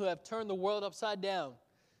men who have turned the world upside down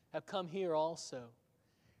have come here also.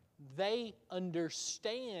 They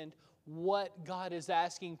understand what God is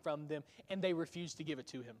asking from them and they refuse to give it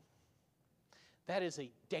to Him. That is a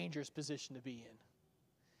dangerous position to be in.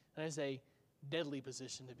 That is a deadly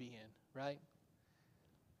position to be in, right?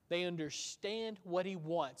 They understand what He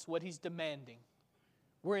wants, what He's demanding.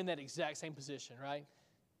 We're in that exact same position, right?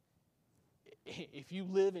 If you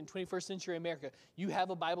live in 21st century America, you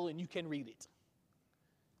have a Bible and you can read it.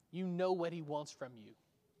 You know what He wants from you.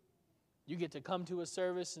 You get to come to a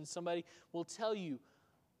service and somebody will tell you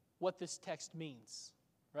what this text means,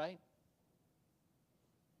 right?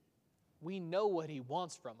 We know what He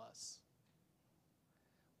wants from us.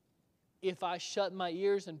 If I shut my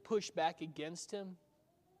ears and push back against Him,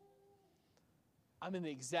 I'm in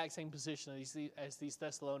the exact same position as these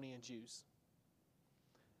Thessalonian Jews.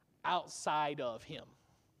 Outside of Him.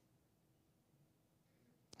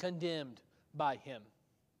 Condemned by Him.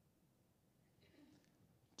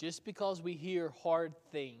 Just because we hear hard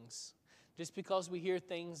things, just because we hear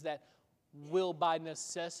things that will by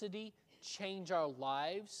necessity change our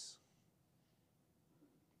lives,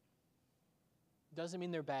 doesn't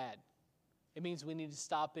mean they're bad. It means we need to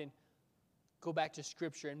stop and go back to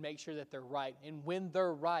Scripture and make sure that they're right. And when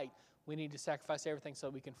they're right, we need to sacrifice everything so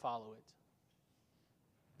we can follow it.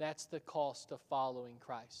 That's the cost of following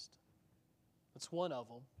Christ. That's one of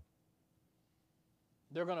them.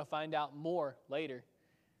 They're going to find out more later.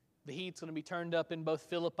 The heat's going to be turned up in both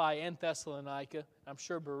Philippi and Thessalonica. I'm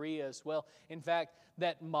sure Berea as well. In fact,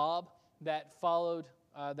 that mob that followed,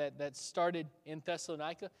 that started in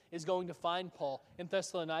Thessalonica is going to find Paul in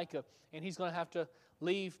Thessalonica. And he's going to have to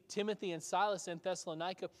leave Timothy and Silas in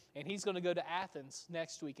Thessalonica. And he's going to go to Athens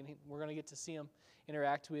next week. And we're going to get to see him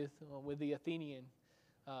interact with the Athenians.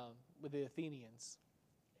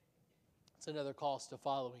 It's another cost of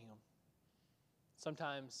following Him.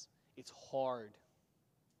 Sometimes it's hard,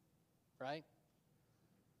 right?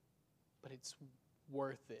 But it's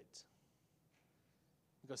worth it.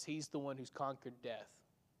 Because He's the one who's conquered death.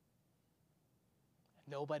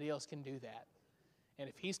 Nobody else can do that. And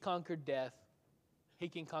if He's conquered death, He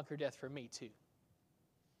can conquer death for me too.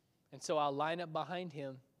 And so I'll line up behind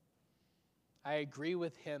Him. I agree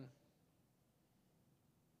with Him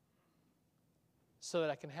so that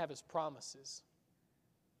I can have His promises.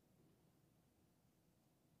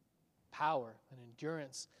 Power and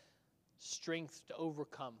endurance, strength to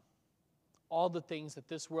overcome all the things that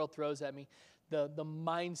this world throws at me, the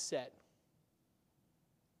mindset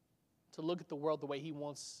to look at the world the way He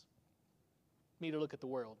wants me to look at the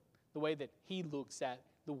world, the way that He looks at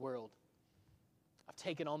the world. I've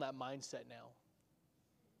taken on that mindset now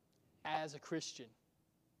as a Christian.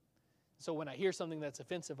 So when I hear something that's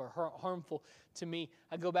offensive or harmful to me,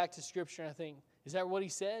 I go back to Scripture and I think, is that what He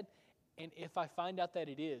said? And if I find out that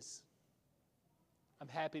it is, I'm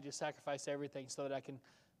happy to sacrifice everything so that I can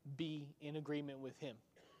be in agreement with Him.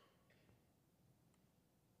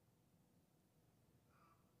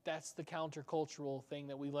 That's the countercultural thing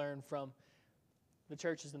that we learn from the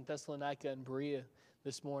churches in Thessalonica and Berea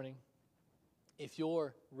this morning. If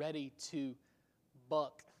you're ready to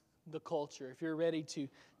buck the culture, if you're ready to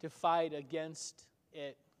fight against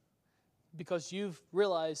it because you've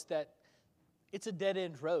realized that it's a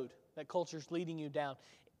dead-end road that culture's leading you down,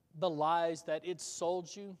 the lies that it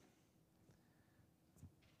sold you,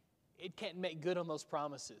 it can't make good on those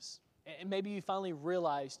promises. And maybe you finally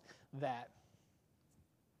realized that.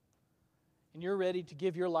 And you're ready to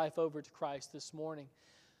give your life over to Christ this morning.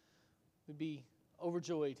 We'd be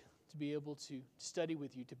overjoyed to be able to study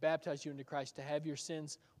with you, to baptize you into Christ, to have your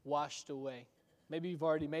sins washed away. Maybe you've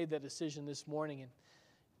already made that decision this morning and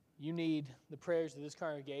you need the prayers of this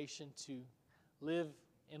congregation to live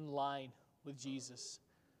in line with Jesus,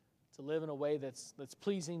 to live in a way that's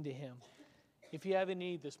pleasing to Him. If you have a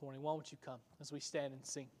need this morning, why don't you come as we stand and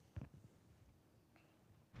sing?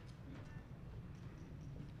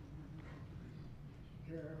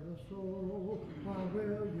 Careless soul, why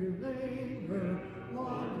will you labor,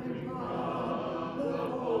 wandering from the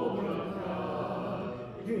fold of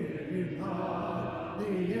God? Hear you not the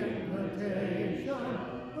invitation,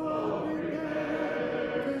 oh,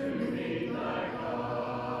 prepare to meet thy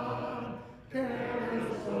God. Careless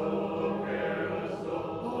soul,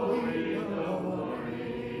 oh, heed the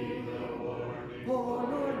warning, for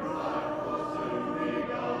your life will soon be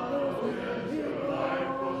gone. Your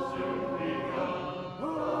life will soon be gone. Oh,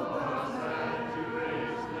 thou sad to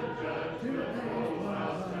face the judgment,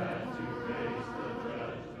 to face the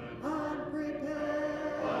judgment. Unprepared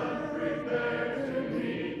to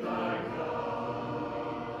meet thy God.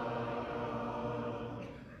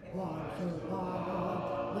 Watch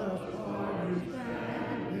upon the star you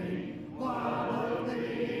standing, while the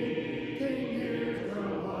fleeting years go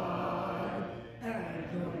by, and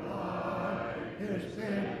your life is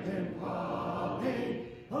spent in falling.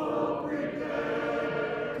 Oh,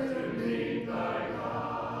 prepare to meet thy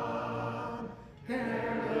God.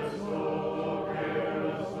 Careless soul,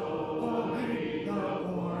 oh, heed the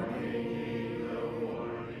warning,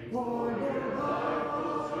 for your life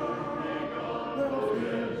will soon be gone.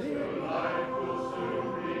 Your life will soon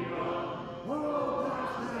be gone. Oh, thou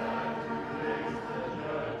sad to face the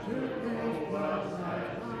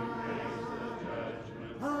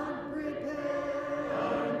judgment, unprepared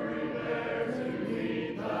to meet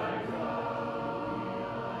thy God.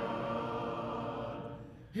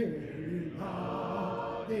 Hear you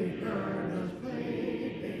not the earnest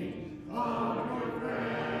pleading of your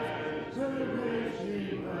friends who wish you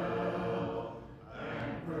well,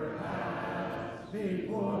 and perhaps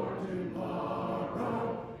before tomorrow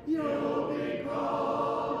you'll be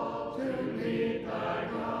called to meet thy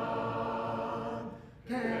God.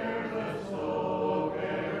 Careless soul,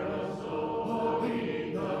 oh, heed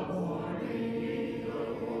the warning,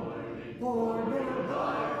 for your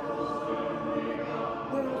life will soon be gone.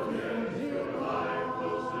 Your life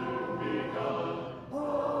will soon be gone.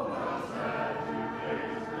 Oh, how sad to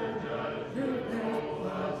face the judgment,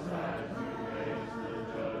 to face the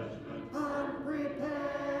judgment, unprepared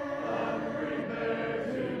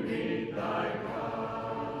to meet thy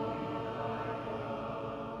God.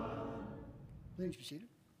 Please be seated.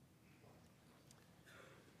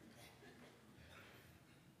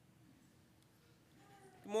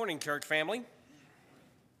 Good morning, church family. If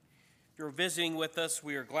you're visiting with us,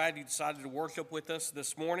 we are glad you decided to worship with us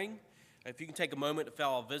this morning. If you can take a moment to fill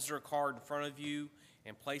out a visitor card in front of you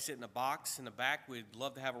and place it in a box in the back, we'd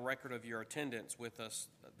love to have a record of your attendance with us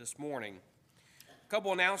this morning. A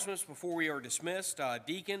couple announcements before we are dismissed.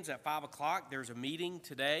 Deacons at 5 o'clock, there's a meeting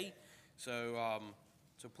today, so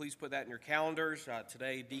please put that in your calendars.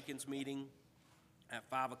 Today, Deacons meeting at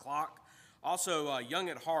 5 o'clock. Also, Young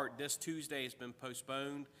at Heart this Tuesday has been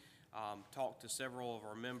postponed. Talked to several of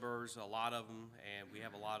our members, a lot of them, and we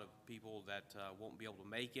have a lot of people that won't be able to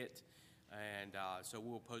make it. And so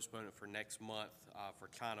we'll postpone it for next month for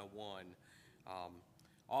China 1.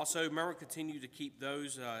 Also, remember, continue to keep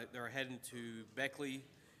those that are heading to Beckley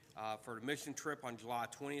for the mission trip on July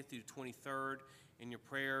 20th through the 23rd in your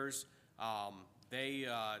prayers.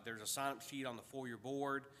 There's a sign-up sheet on the foyer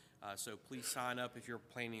board, so please sign up if you're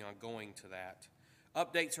planning on going to that.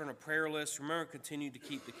 Updates are on a prayer list. Remember, continue to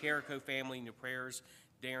keep the Carrico family in your prayers.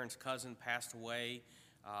 Darren's cousin passed away.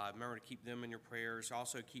 Remember to keep them in your prayers.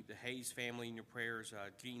 Also keep the Hayes family in your prayers.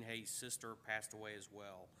 Jean Hayes' sister passed away as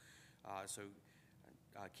well. So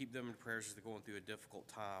keep them in prayers as they're going through a difficult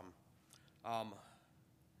time. A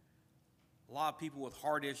lot of people with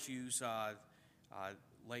heart issues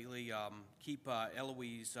lately. Keep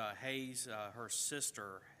Eloise Hayes, her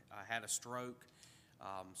sister, had a stroke.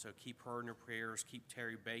 So keep her in your prayers. Keep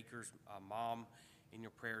Terry Baker's mom in your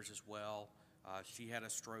prayers as well. She had a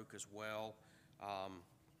stroke as well.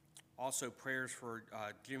 Also prayers for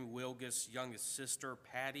Jimmy Wilgus' youngest sister,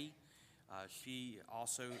 Patty. She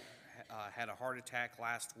also had a heart attack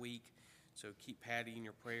last week. So keep Patty in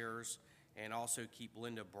your prayers. And also keep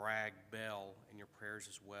Linda Bragg Bell in your prayers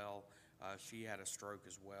as well. She had a stroke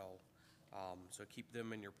as well. So keep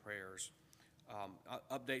them in your prayers.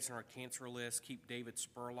 Updates on our cancer list. Keep David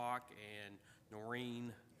Spurlock and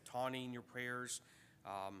Noreen Tawney in your prayers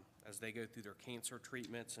as they go through their cancer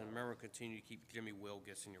treatments. And remember, continue to keep Jimmy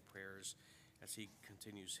Wilgus in your prayers as he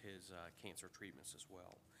continues his cancer treatments as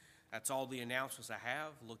well. That's all the announcements I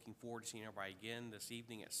have. Looking forward to seeing everybody again this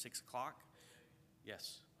evening at 6 o'clock.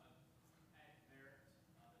 Yes?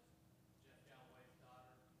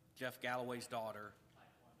 Jeff Galloway's daughter.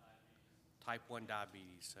 Type 1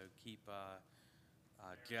 diabetes. So keep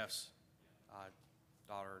Jeff's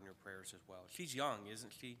daughter in your prayers as well. She's young,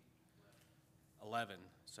 isn't she? 11.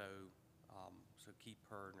 So keep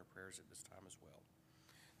her in your prayers at this time as well.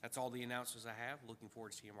 That's all the announcements I have. Looking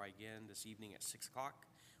forward to seeing you right again this evening at 6 o'clock.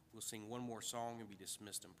 We'll sing one more song and be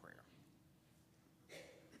dismissed in prayer.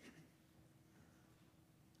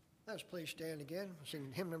 Let's please stand again. We'll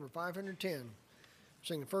sing hymn number 510.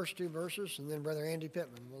 Sing the first two verses, and then Brother Andy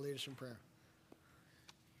Pittman will lead us in prayer.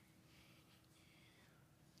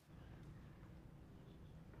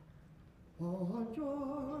 Oh,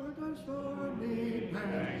 Jordan, stormy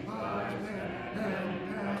pass by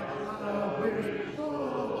and cast a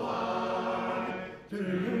wistful eye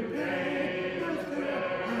today, the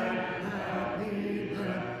fair and happy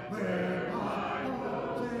land where our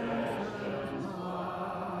possessions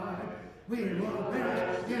lie. We will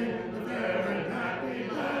rest in the fair and happy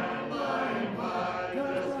land by and by,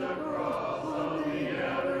 just across on the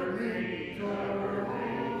evergreen shore.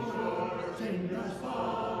 Sing the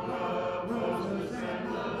song of roses and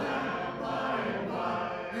the lamb by and by,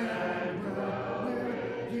 and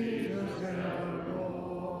where Jesus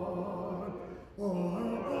evermore.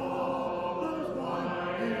 O'er all the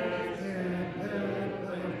one is in their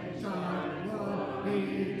place, shine one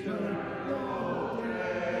eternal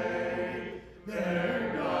day.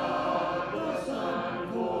 There God the Son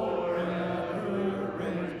forever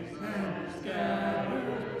reigns and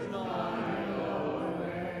scatters night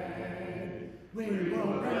away. We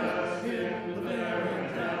will rest in the fair and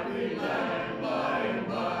happy land by and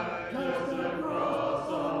by, just across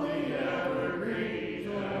on the evergreen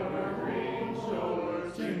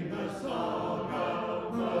shore. Sing the song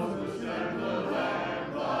of Moses and the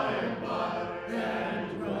Lamb by and by,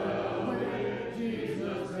 and dwell with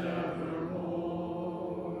Jesus evermore.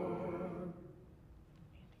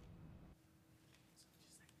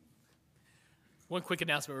 One quick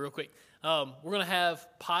announcement, real quick. We're going to have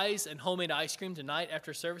pies and homemade ice cream tonight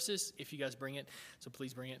after services, if you guys bring it. So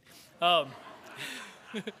please bring it.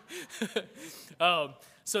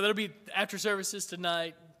 So that'll be after services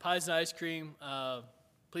tonight, pies and ice cream.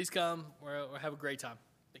 Please come. We'll have a great time.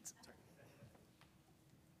 Thanks.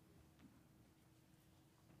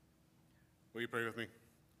 Will you pray with me?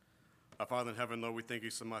 Our Father in heaven, Lord, we thank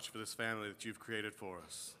you so much for this family that you've created for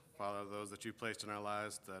us. Father, those that you've placed in our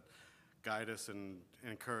lives that guide us and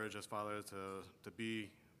encourage us, Father, to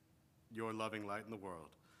be your loving light in the world.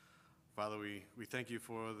 Father, we thank you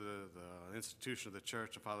for the institution of the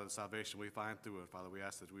church, and Father, the salvation we find through it. Father, we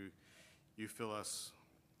ask that you fill us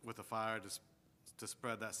with a fire to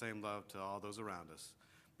spread that same love to all those around us.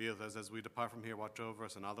 Be with us as we depart from here, watch over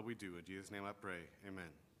us in all that we do. In Jesus' name I pray,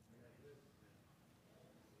 amen.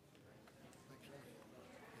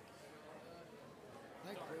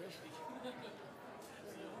 Thanks, Chris.